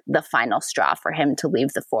like the final straw for him to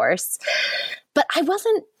leave the force. But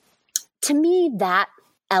to me, that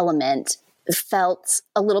element felt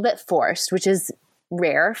a little bit forced, which is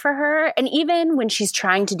rare for her. And even when she's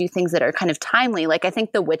trying to do things that are kind of timely, like I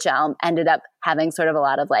think The Witch Elm ended up having sort of a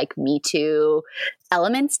lot of like Me Too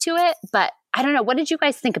elements to it. But I don't know. What did you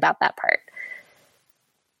guys think about that part?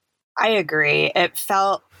 I agree. It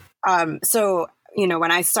felt, when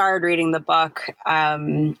I started reading the book,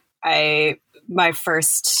 my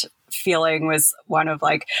first feeling was one of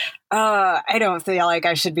like, I don't feel like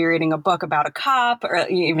I should be reading a book about a cop or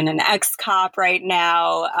even an ex-cop right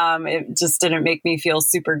now. It just didn't make me feel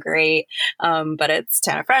super great. But it's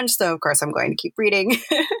Tana French, so of course I'm going to keep reading.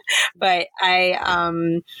 But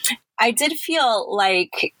I did feel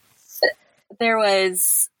like there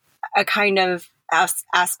was a kind of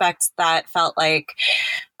aspect that felt like,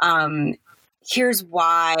 here's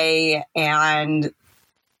why, and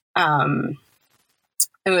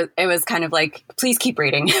it was kind of like, please keep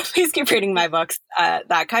reading, please keep reading my books,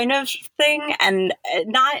 that kind of thing. And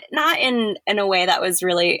not in a way that was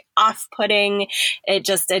really off-putting. It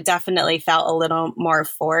definitely felt a little more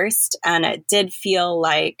forced. And it did feel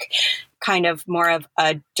like kind of more of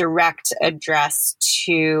a direct address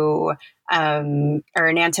to, or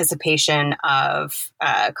an anticipation of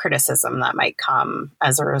criticism that might come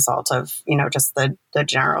as a result of, just the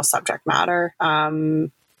general subject matter.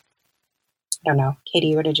 I don't know.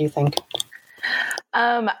 Katie, what did you think?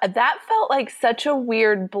 That felt like such a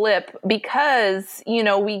weird blip because,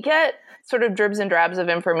 we get sort of dribs and drabs of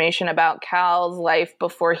information about Cal's life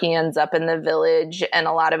before he ends up in the village. And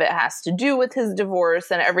a lot of it has to do with his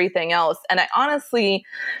divorce and everything else. And I honestly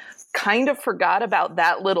kind of forgot about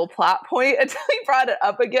that little plot point until he brought it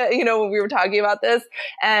up again, when we were talking about this.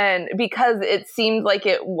 And because it seemed like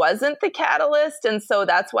it wasn't the catalyst. And so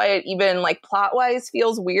that's why it even like plot wise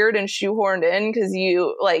feels weird and shoehorned in, because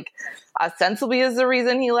you like ostensibly is the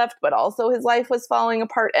reason he left, but also his life was falling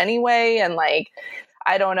apart anyway. And like,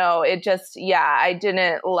 I don't know. It just, I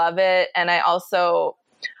didn't love it. And I also,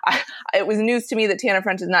 it was news to me that Tana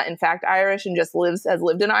French is not in fact Irish and just has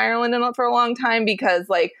lived in Ireland for a long time, because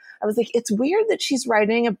like, I was like, it's weird that she's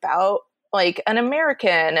writing about like an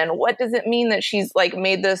American, and what does it mean that she's like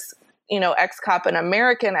made this, ex-cop, an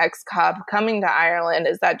American ex-cop coming to Ireland?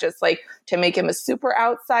 Is that just like to make him a super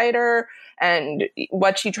outsider? And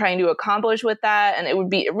what's she trying to accomplish with that? And it would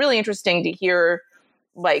be really interesting to hear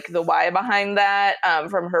like the why behind that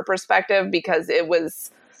from her perspective, because it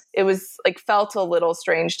was like felt a little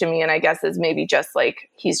strange to me. And I guess is maybe just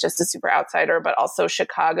like he's just a super outsider, but also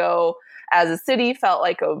Chicago as a city felt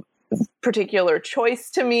like a particular choice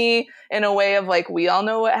to me in a way of like, we all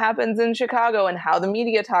know what happens in Chicago and how the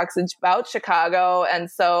media talks about Chicago. And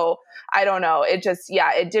so I don't know, it just,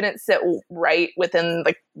 it didn't sit right within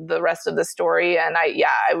like the rest of the story. And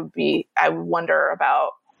I would wonder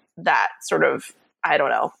about that sort of, I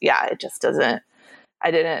don't know. It just doesn't,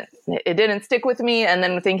 it didn't stick with me. And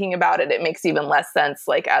then thinking about it, it makes even less sense,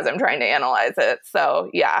 like as I'm trying to analyze it. So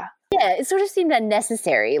yeah, it sort of seemed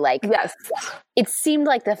unnecessary. Like, yes, it seemed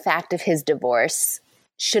like the fact of his divorce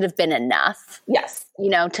should have been enough. Yes.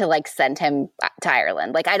 To like send him to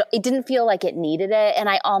Ireland. Like, it didn't feel like it needed it. And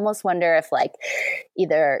I almost wonder if like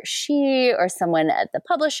either she or someone at the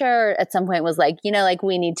publisher at some point was like, like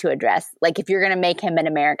we need to address, like, if you're going to make him an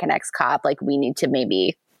American ex-cop, like we need to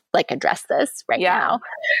maybe like address this right now.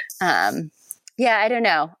 I don't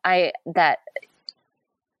know.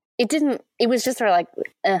 It was just sort of like,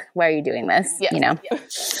 why are you doing this?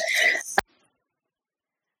 Yes.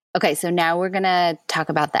 Okay, so now we're going to talk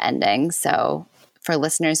about the ending. So for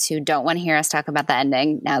listeners who don't want to hear us talk about the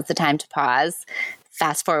ending, now's the time to pause,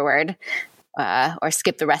 fast forward, or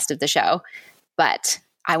skip the rest of the show. But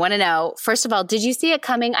I want to know, first of all, did you see it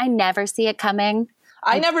coming? I never see it coming.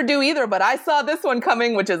 I never do either, but I saw this one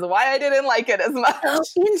coming, which is why I didn't like it as much. Oh,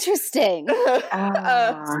 interesting.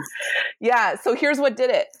 So here's what did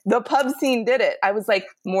it. The pub scene did it. I was like,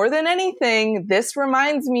 more than anything, this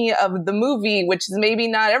reminds me of the movie, which is maybe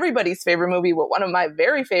not everybody's favorite movie, but one of my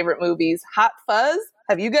very favorite movies, Hot Fuzz.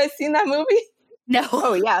 Have you guys seen that movie? No.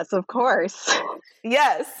 Oh, yes, of course.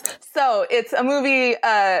 Yes. So it's a movie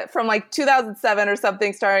from like 2007 or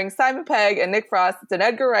something, starring Simon Pegg and Nick Frost. It's an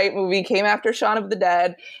Edgar Wright movie, came after Shaun of the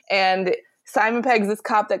Dead. And Simon Pegg's this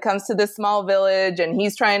cop that comes to this small village, and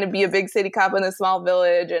he's trying to be a big city cop in this small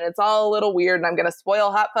village, and it's all a little weird, and I'm going to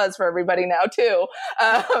spoil Hot Fuzz for everybody now too.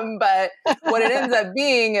 But what it ends up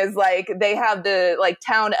being is like they have the like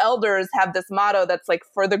town elders have this motto that's like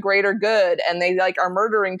for the greater good, and they like are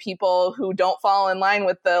murdering people who don't fall in line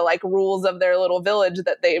with the like rules of their little village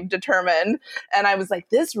that they've determined. And I was like,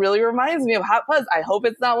 this really reminds me of Hot Fuzz. I hope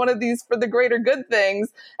it's not one of these for the greater good things.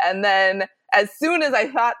 And then as soon as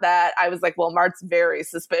I thought that, I was like, well, Mart's very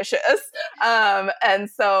suspicious. And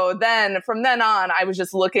so then from then on, I was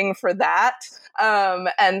just looking for that.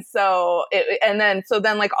 And so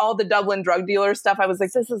then like all the Dublin drug dealer stuff, I was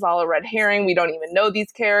like, this is all a red herring. We don't even know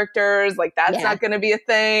these characters. Like that's not going to be a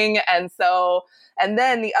thing. And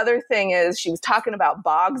then the other thing is she was talking about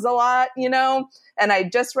bogs a lot, and I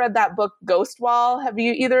just read that book, Ghost Wall. Have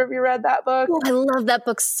either of you read that book? Oh, I love that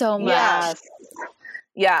book so much. Yes.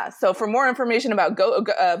 Yeah. So for more information about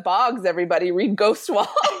bogs, everybody read Ghost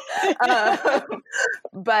Wall.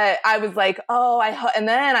 But I was like, and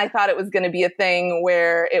then I thought it was going to be a thing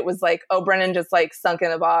where it was like, Brennan just like sunk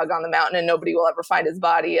in a bog on the mountain and nobody will ever find his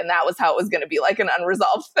body. And that was how it was going to be like an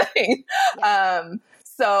unresolved thing.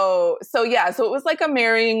 So it was like a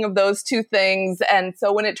marrying of those two things. And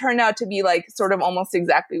so when it turned out to be like sort of almost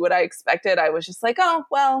exactly what I expected, I was just like,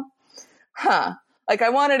 Like I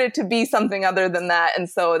wanted it to be something other than that. And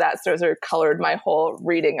so that sort of colored my whole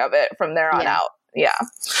reading of it from there on out. Yeah.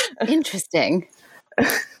 Interesting.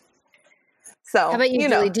 So how about you,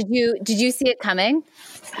 Julie? Did you see it coming?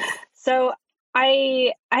 So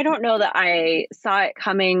I don't know that I saw it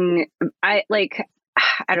coming. I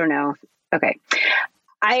don't know. Okay.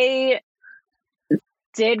 I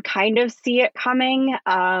did kind of see it coming.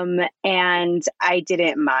 And I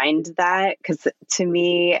didn't mind that because to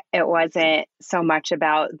me, it wasn't so much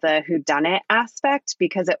about the whodunit aspect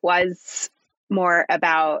because it was more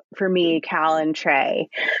about, for me, Cal and Trey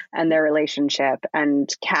and their relationship,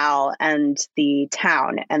 and Cal and the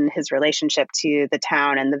town and his relationship to the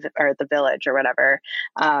town and the village or whatever.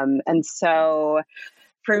 And so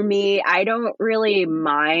for me, I don't really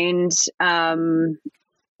mind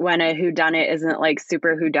when a whodunit isn't like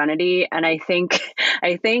super whodunity. And I think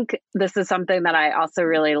this is something that I also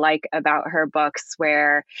really like about her books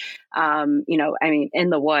where, in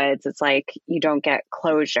the woods, it's like you don't get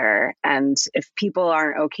closure. And if people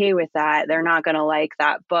aren't okay with that, they're not going to like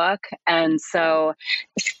that book. And so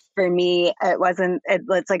for me,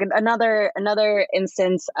 it's like another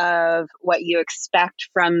instance of what you expect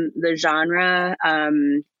from the genre,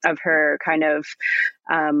 of her kind of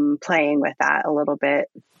playing with that a little bit.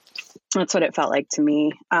 That's what it felt like to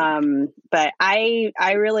me. But I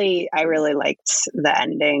really liked the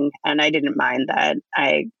ending, and I didn't mind that.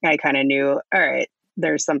 I kind of knew, all right,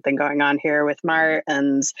 there's something going on here with Mart,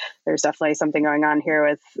 and there's definitely something going on here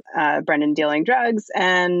with Brendan dealing drugs,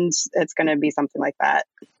 and it's going to be something like that.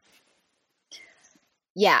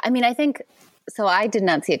 Yeah, I mean, I think so. I did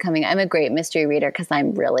not see it coming. I'm a great mystery reader because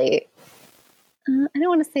I'm really, I don't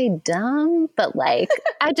want to say dumb, but like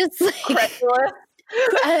I just like.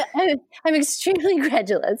 I'm extremely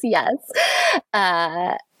credulous, yes.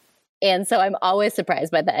 And so I'm always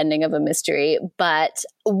surprised by the ending of a mystery. But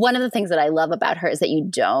one of the things that I love about her is that you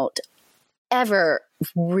don't ever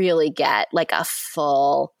really get like a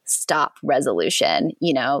full stop resolution,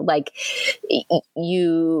 like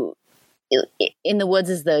in the Woods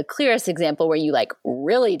is the clearest example where you like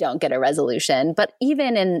really don't get a resolution. But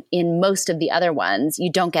even in most of the other ones, you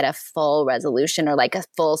don't get a full resolution or like a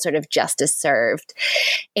full sort of justice served.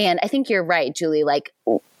 And I think you're right, Julie, like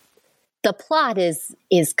the plot is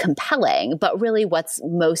compelling, but really what's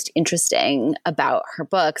most interesting about her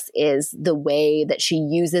books is the way that she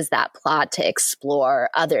uses that plot to explore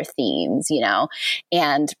other themes,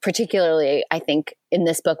 and particularly I think in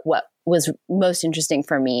this book, what was most interesting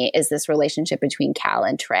for me is this relationship between Cal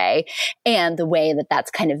and Trey and the way that that's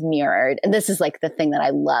kind of mirrored. And this is like the thing that I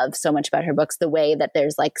love so much about her books, the way that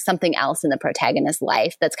there's like something else in the protagonist's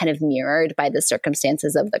life that's kind of mirrored by the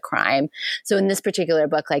circumstances of the crime. So in this particular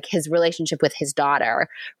book, like his relationship with his daughter,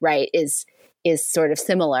 right, is sort of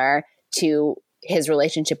similar to his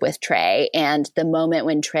relationship with Trey. And the moment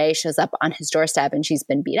when Trey shows up on his doorstep and she's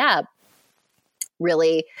been beat up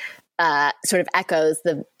really sort of echoes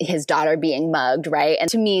his daughter being mugged, right? And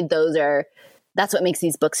to me, that's what makes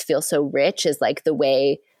these books feel so rich, is like the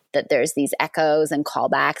way that there's these echoes and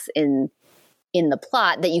callbacks in the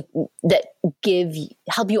plot that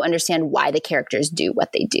help you understand why the characters do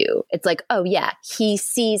what they do. It's like, oh yeah, he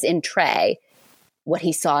sees in Trey what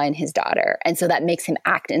he saw in his daughter, and so that makes him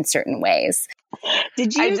act in certain ways.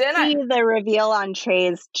 Did you see the reveal on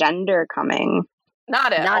Trey's gender coming?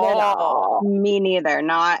 Not at all. Me neither.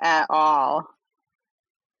 Not at all.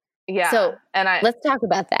 Yeah. So let's talk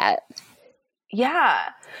about that. Yeah.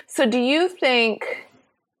 So do you think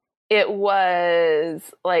it was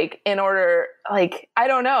like in order, like, I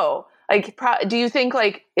don't know, like, do you think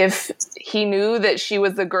like if he knew that she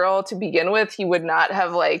was the girl to begin with, he would not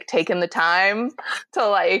have like taken the time to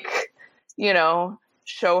like,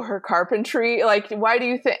 show her carpentry? Like, why do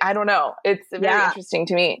you think? I don't know. It's very interesting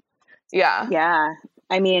to me. Yeah. Yeah.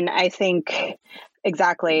 I mean, I think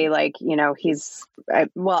exactly like,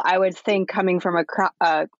 I would think coming from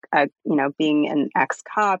being an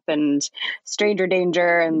ex-cop and stranger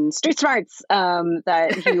danger and street smarts,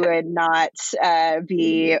 that he would not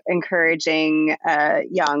be encouraging a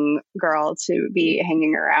young girl to be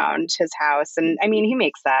hanging around his house. And I mean, he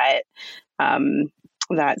makes that,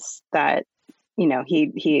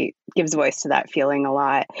 he gives voice to that feeling a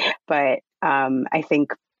lot. But I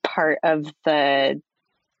think part of the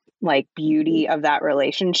like beauty of that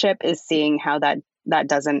relationship is seeing how that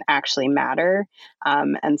doesn't actually matter,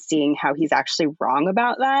 and seeing how he's actually wrong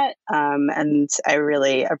about that. And I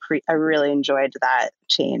really enjoyed that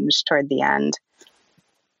change toward the end.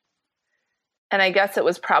 And I guess it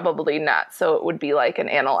was probably not, so it would be like an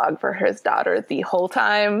analog for his daughter the whole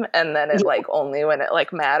time, and then it like only when it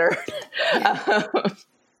like mattered.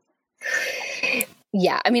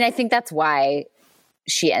 Yeah, I mean, I think that's why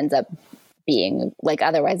she ends up being like,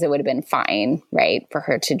 otherwise it would have been fine, right? For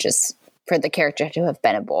her to just, for the character to have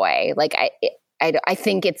been a boy. Like, I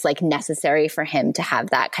think it's like necessary for him to have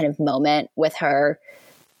that kind of moment with her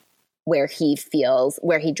where he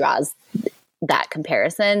draws that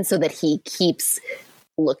comparison so that he keeps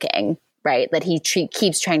looking, right? That he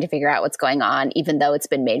keeps trying to figure out what's going on, even though it's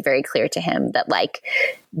been made very clear to him that like,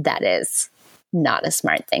 that is not a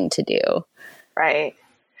smart thing to do. Right.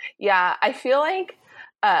 Yeah. I feel like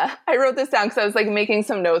I wrote this down because I was like making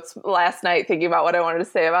some notes last night thinking about what I wanted to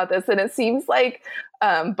say about this. And it seems like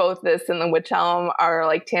both this and the Witch Elm are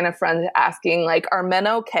like Tana French asking, like, are men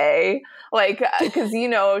okay? Like, because, you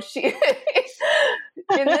know, she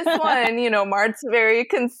in this one, you know, Mart's very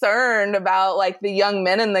concerned about like the young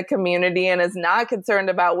men in the community and is not concerned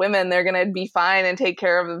about women. They're going to be fine and take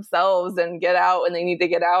care of themselves and get out when they need to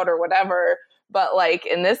get out or whatever. But like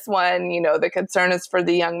in this one, you know, the concern is for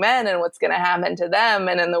the young men and what's going to happen to them.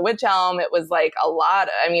 And in the Witch Elm, it was like a lot.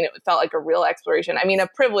 I mean, it felt like a real exploration. I mean, a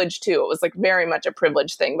privilege too. It was like very much a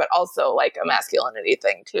privilege thing, but also like a masculinity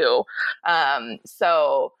thing too.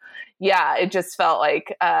 So yeah, it just felt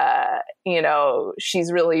like, you know, she's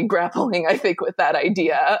really grappling, I think, with that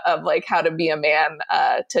idea of like how to be a man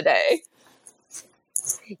today.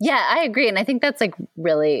 Yeah, I agree. And I think that's like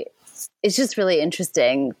really, it's just really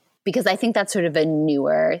interesting because I think that's sort of a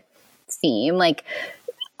newer theme. Like,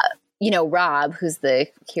 you know, Rob, who's the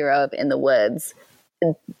hero of In the Woods,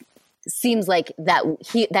 seems like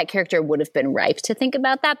that character would have been ripe to think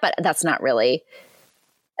about that, but that's not really,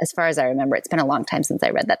 as far as I remember, it's been a long time since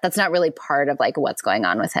I read that. That's not really part of like what's going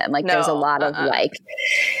on with him. Like there's a lot of like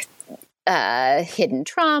hidden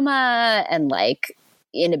trauma and like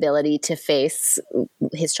inability to face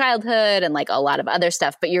his childhood and like a lot of other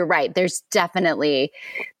stuff. But you're right. There's definitely,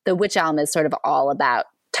 the Witch Elm is sort of all about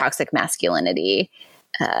toxic masculinity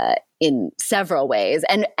in several ways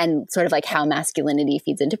and sort of like how masculinity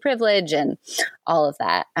feeds into privilege and all of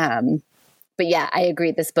that. But yeah, I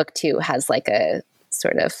agree. This book too has like a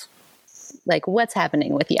sort of like what's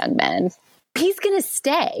happening with young men. He's going to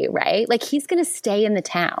stay, right? Like he's going to stay in the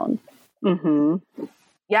town. Mm-hmm.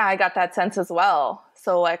 Yeah, I got that sense as well.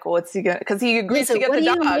 So like, what's he going to, because he agrees to get the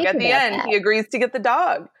dog at the end. That? He agrees to get the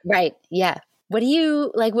dog. Right. Yeah. What do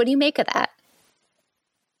you make of that?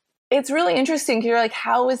 It's really interesting. You're like,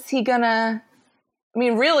 how is he going to, I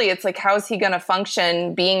mean, really, it's like, how is he going to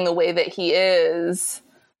function being the way that he is,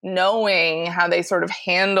 knowing how they sort of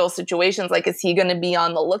handle situations? Like, is he going to be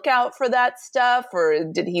on the lookout for that stuff? Or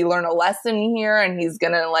did he learn a lesson here and he's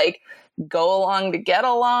going to like go along to get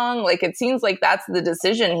along? Like, it seems like that's the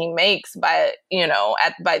decision he makes by, you know,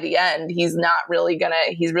 by the end, he's really going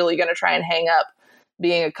to try and hang up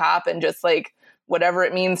being a cop and just like, whatever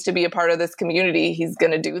it means to be a part of this community, he's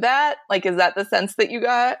going to do that. Like, is that the sense that you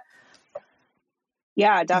got?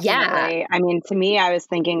 Yeah, definitely. Yeah. I mean, to me, I was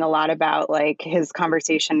thinking a lot about like his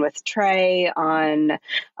conversation with Trey on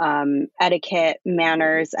etiquette,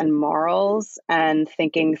 manners, and morals, and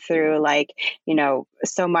thinking through like, you know,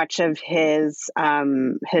 so much of his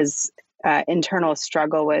internal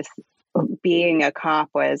struggle with being a cop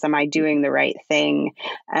was, am I doing the right thing?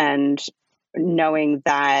 And knowing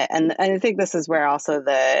that, and I think this is where also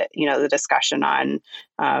the discussion on,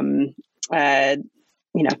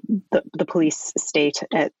 the police state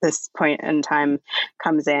at this point in time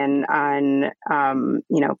comes in on,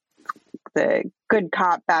 the good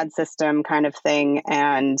cop, bad system kind of thing.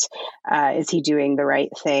 And is he doing the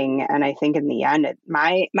right thing? And I think in the end,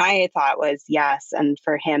 my thought was yes. And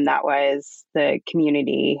for him, that was the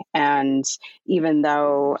community. And even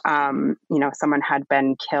though, someone had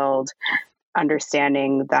been killed,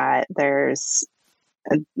 understanding that there's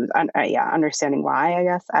understanding why, I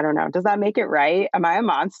guess. I don't know. Does that make it right? Am I a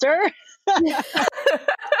monster?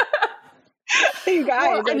 You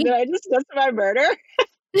guys, did I just justify murder?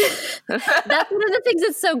 That's one of the things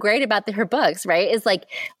that's so great about her books, right? Is like,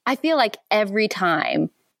 I feel like every time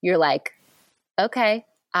you're like, okay,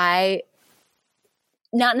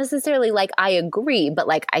 not necessarily like I agree, but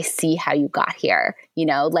like I see how you got here, you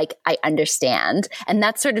know, like I understand. And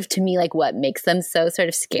that's sort of to me like what makes them so sort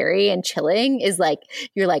of scary and chilling is like,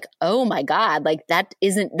 you're like, oh my God, like that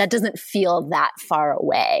doesn't feel that far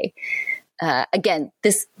away. Again,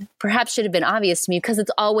 this perhaps should have been obvious to me because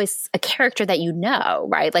it's always a character that you know,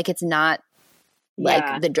 right? Like it's not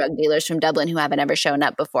like the drug dealers from Dublin who haven't ever shown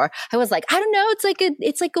up before. I was like, I don't know.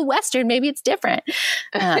 It's like a Western. Maybe it's different.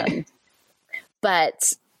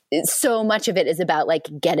 But so much of it is about like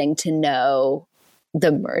getting to know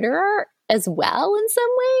the murderer as well in some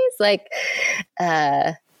ways. Like,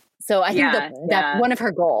 so I think that one of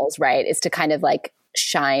her goals, right, is to kind of like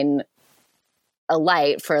shine a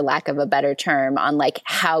light, for lack of a better term, on like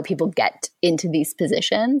how people get into these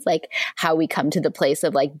positions, like how we come to the place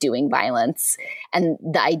of like doing violence, and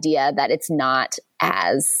the idea that it's not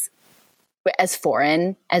as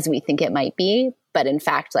foreign as we think it might be, but in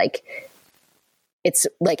fact, like it's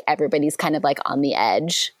like everybody's kind of like on the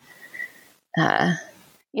edge.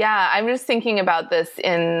 Yeah, I'm just thinking about this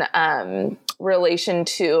in relation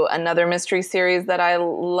to another mystery series that I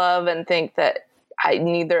love and think that I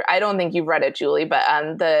don't think you've read it, Julie, but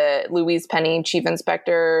the Louise Penny Chief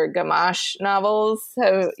Inspector Gamache novels.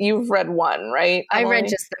 You've read one, right, Emily? I read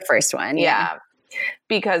just the first one. Yeah.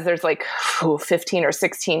 Because there's like 15 or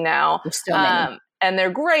 16 now. There's so many. And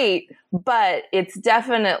they're great, but it's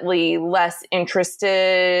definitely less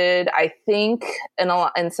interested, I think,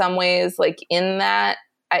 in some ways, like in that.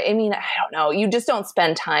 I mean, I don't know. You just don't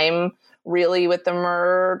spend time really with the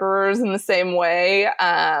murderers in the same way.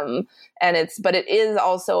 But it is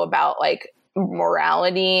also about like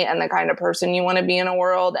morality and the kind of person you want to be in a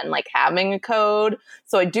world and like having a code.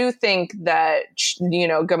 So I do think that,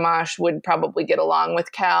 Gamache would probably get along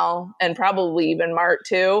with Cal and probably even Mart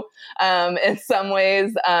too, in some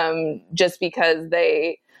ways, just because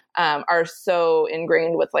they are so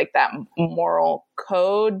ingrained with like that moral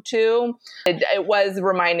code too. It was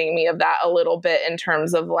reminding me of that a little bit in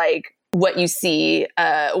terms of like what you see,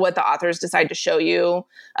 what the authors decide to show you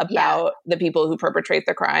about the people who perpetrate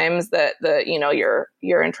the crimes that your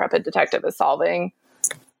intrepid detective is solving.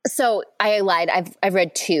 So I lied. I've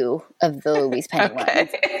read 2 of the Louise Penny ones.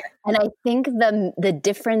 And I think the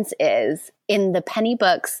difference is in the Penny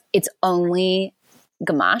books, it's only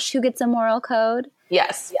Gamache who gets a moral code.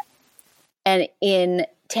 Yes. And in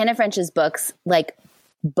Tana French's books, like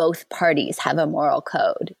both parties have a moral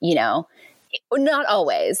code, not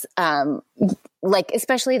always. Like,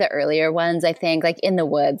 especially the earlier ones, I think, like in the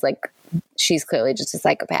woods, like she's clearly just a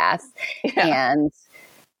psychopath. Yeah.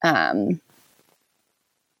 And,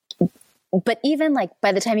 but even like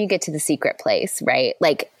by the time you get to the secret place, right?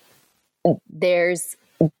 Like there's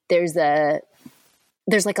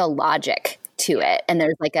like a logic to it. And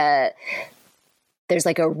there's like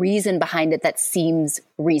a reason behind it that seems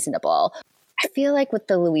reasonable. I feel like with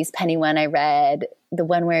the Louise Penny one I read, the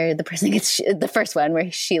one where the person gets the first one where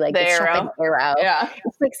she like gets shot by the arrow. Yeah.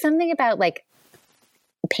 It's like something about like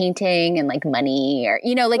painting and like money or,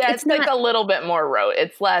 like it's like a little bit more rote.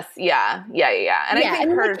 It's less. Yeah. And I think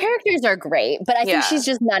the characters are great, but I think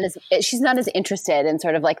she's not as interested in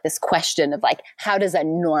sort of like this question of like, how does a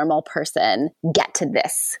normal person get to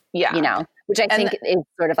this? Yeah. Which I think is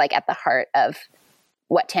sort of like at the heart of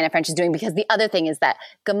what Tana French is doing, because the other thing is that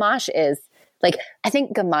Gamache is like, I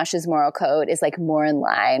think Gamache's moral code is like more in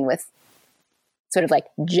line with sort of like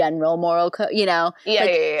general moral code, Yeah.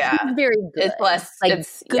 It's very good. It's less, like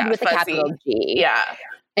it's good with fuzzy. a capital G. Yeah.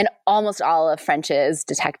 And almost all of French's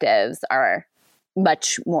detectives are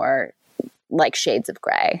much more like shades of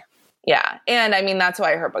gray. Yeah. And I mean, that's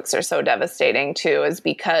why her books are so devastating too, is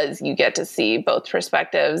because you get to see both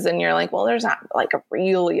perspectives and you're like, well, there's not like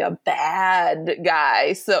really a bad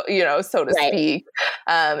guy. So, so to speak,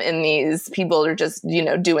 and these people are just,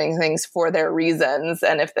 doing things for their reasons.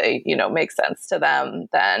 And if they, make sense to them,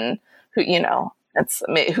 then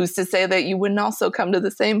who's to say that you wouldn't also come to the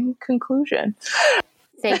same conclusion?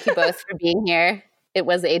 Thank you both for being here. It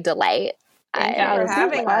was a delight. Thank you for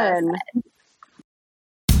having us.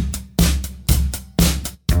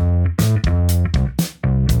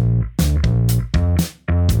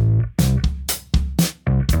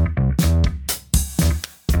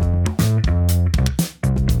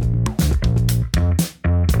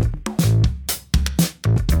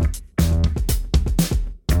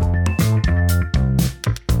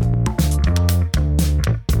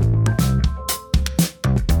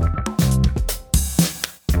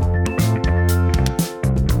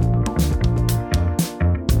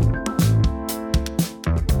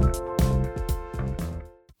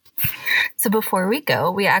 So before we go,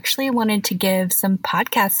 we actually wanted to give some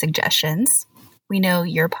podcast suggestions. We know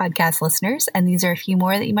you're podcast listeners, and these are a few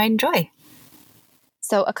more that you might enjoy.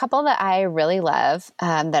 So a couple that I really love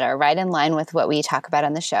that are right in line with what we talk about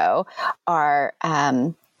on the show are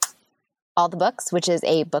All the Books, which is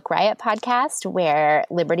a Book Riot podcast where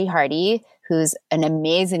Liberty Hardy, who's an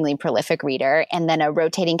amazingly prolific reader, and then a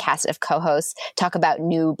rotating cast of co-hosts talk about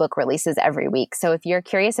new book releases every week. So if you're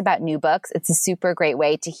curious about new books, it's a super great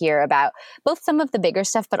way to hear about both some of the bigger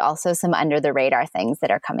stuff, but also some under the radar things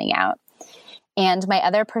that are coming out. And my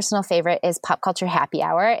other personal favorite is Pop Culture Happy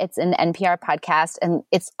Hour. It's an NPR podcast, and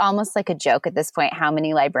it's almost like a joke at this point how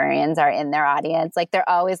many librarians are in their audience. Like they're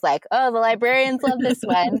always like, oh, the librarians love this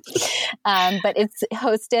one. But it's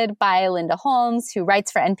hosted by Linda Holmes, who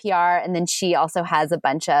writes for NPR. And then she also has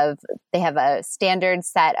they have a standard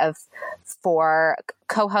set of 4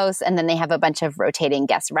 co-hosts, and then they have a bunch of rotating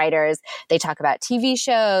guest writers. They talk about TV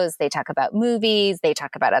shows, they talk about movies, they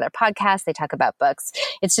talk about other podcasts, they talk about books.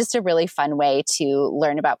 It's just a really fun way to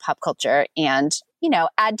learn about pop culture and,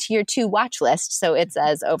 add to your to watch list so it's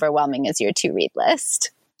as overwhelming as your to read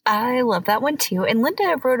list. I love that one too. And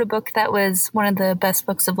Linda wrote a book that was one of the best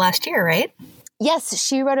books of last year, right? Yes,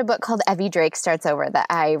 she wrote a book called Evie Drake Starts Over that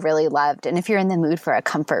I really loved. And if you're in the mood for a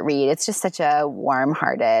comfort read, it's just such a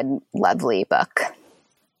warm-hearted, lovely book.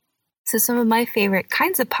 So some of my favorite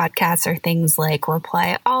kinds of podcasts are things like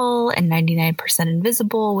Reply All and 99%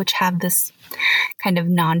 Invisible, which have this kind of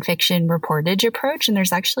nonfiction reportage approach. And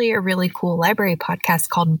there's actually a really cool library podcast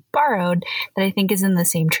called Borrowed that I think is in the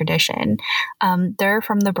same tradition. They're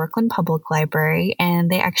from the Brooklyn Public Library, and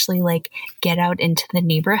they actually get out into the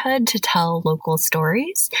neighborhood to tell local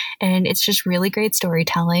stories. And it's just really great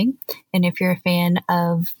storytelling. And if you're a fan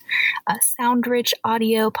of sound-rich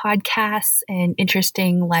audio podcasts and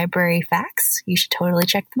interesting library facts, you should totally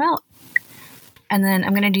check them out. And then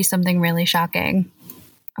I'm going to do something really shocking.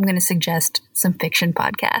 I'm going to suggest some fiction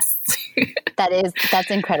podcasts. That's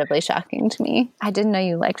incredibly shocking to me. I didn't know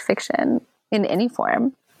you liked fiction in any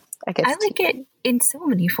form. I like it in so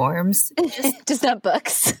many forms. Just not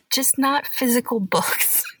books. Just not physical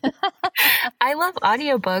books. I love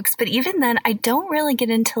audiobooks, but even then I don't really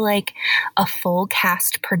get into a full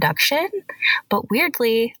cast production. But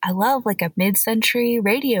weirdly, I love a mid-century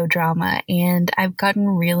radio drama, and I've gotten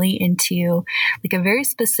really into a very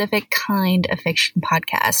specific kind of fiction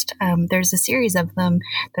podcast. There's a series of them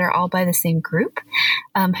that are all by the same group.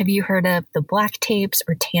 Have you heard of the Black Tapes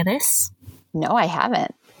or Tanis? No, I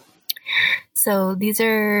haven't. So these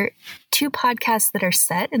are 2 podcasts that are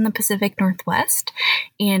set in the Pacific Northwest,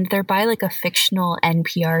 and they're by a fictional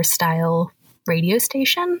NPR style radio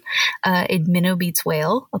station in Minnow Beats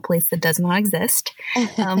Whale, a place that does not exist,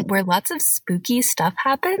 where lots of spooky stuff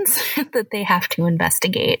happens that they have to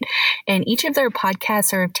investigate. And each of their podcasts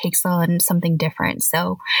sort of takes on something different.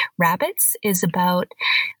 So Rabbits is about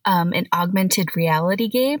an augmented reality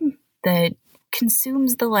game that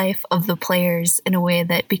consumes the life of the players in a way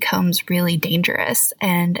that becomes really dangerous.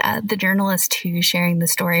 And the journalist who's sharing the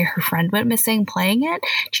story, her friend went missing playing it.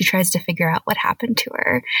 She tries to figure out what happened to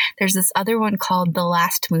her. There's this other one called The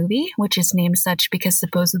Last Movie, which is named such because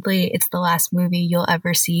supposedly it's the last movie you'll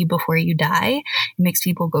ever see before you die. It makes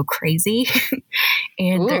people go crazy.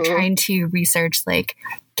 And they're trying to research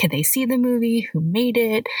can they see the movie? Who made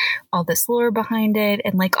it? All this lore behind it.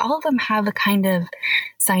 And all of them have a kind of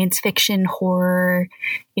science fiction horror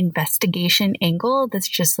investigation angle that's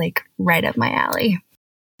just right up my alley.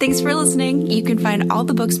 Thanks for listening. You can find all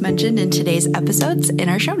the books mentioned in today's episodes in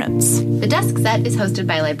our show notes. The Desk Set is hosted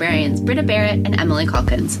by librarians Britta Barrett and Emily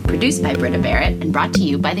Calkins, produced by Britta Barrett, and brought to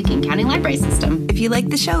you by the King County Library System. If you like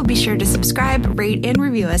the show, be sure to subscribe, rate, and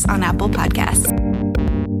review us on Apple Podcasts.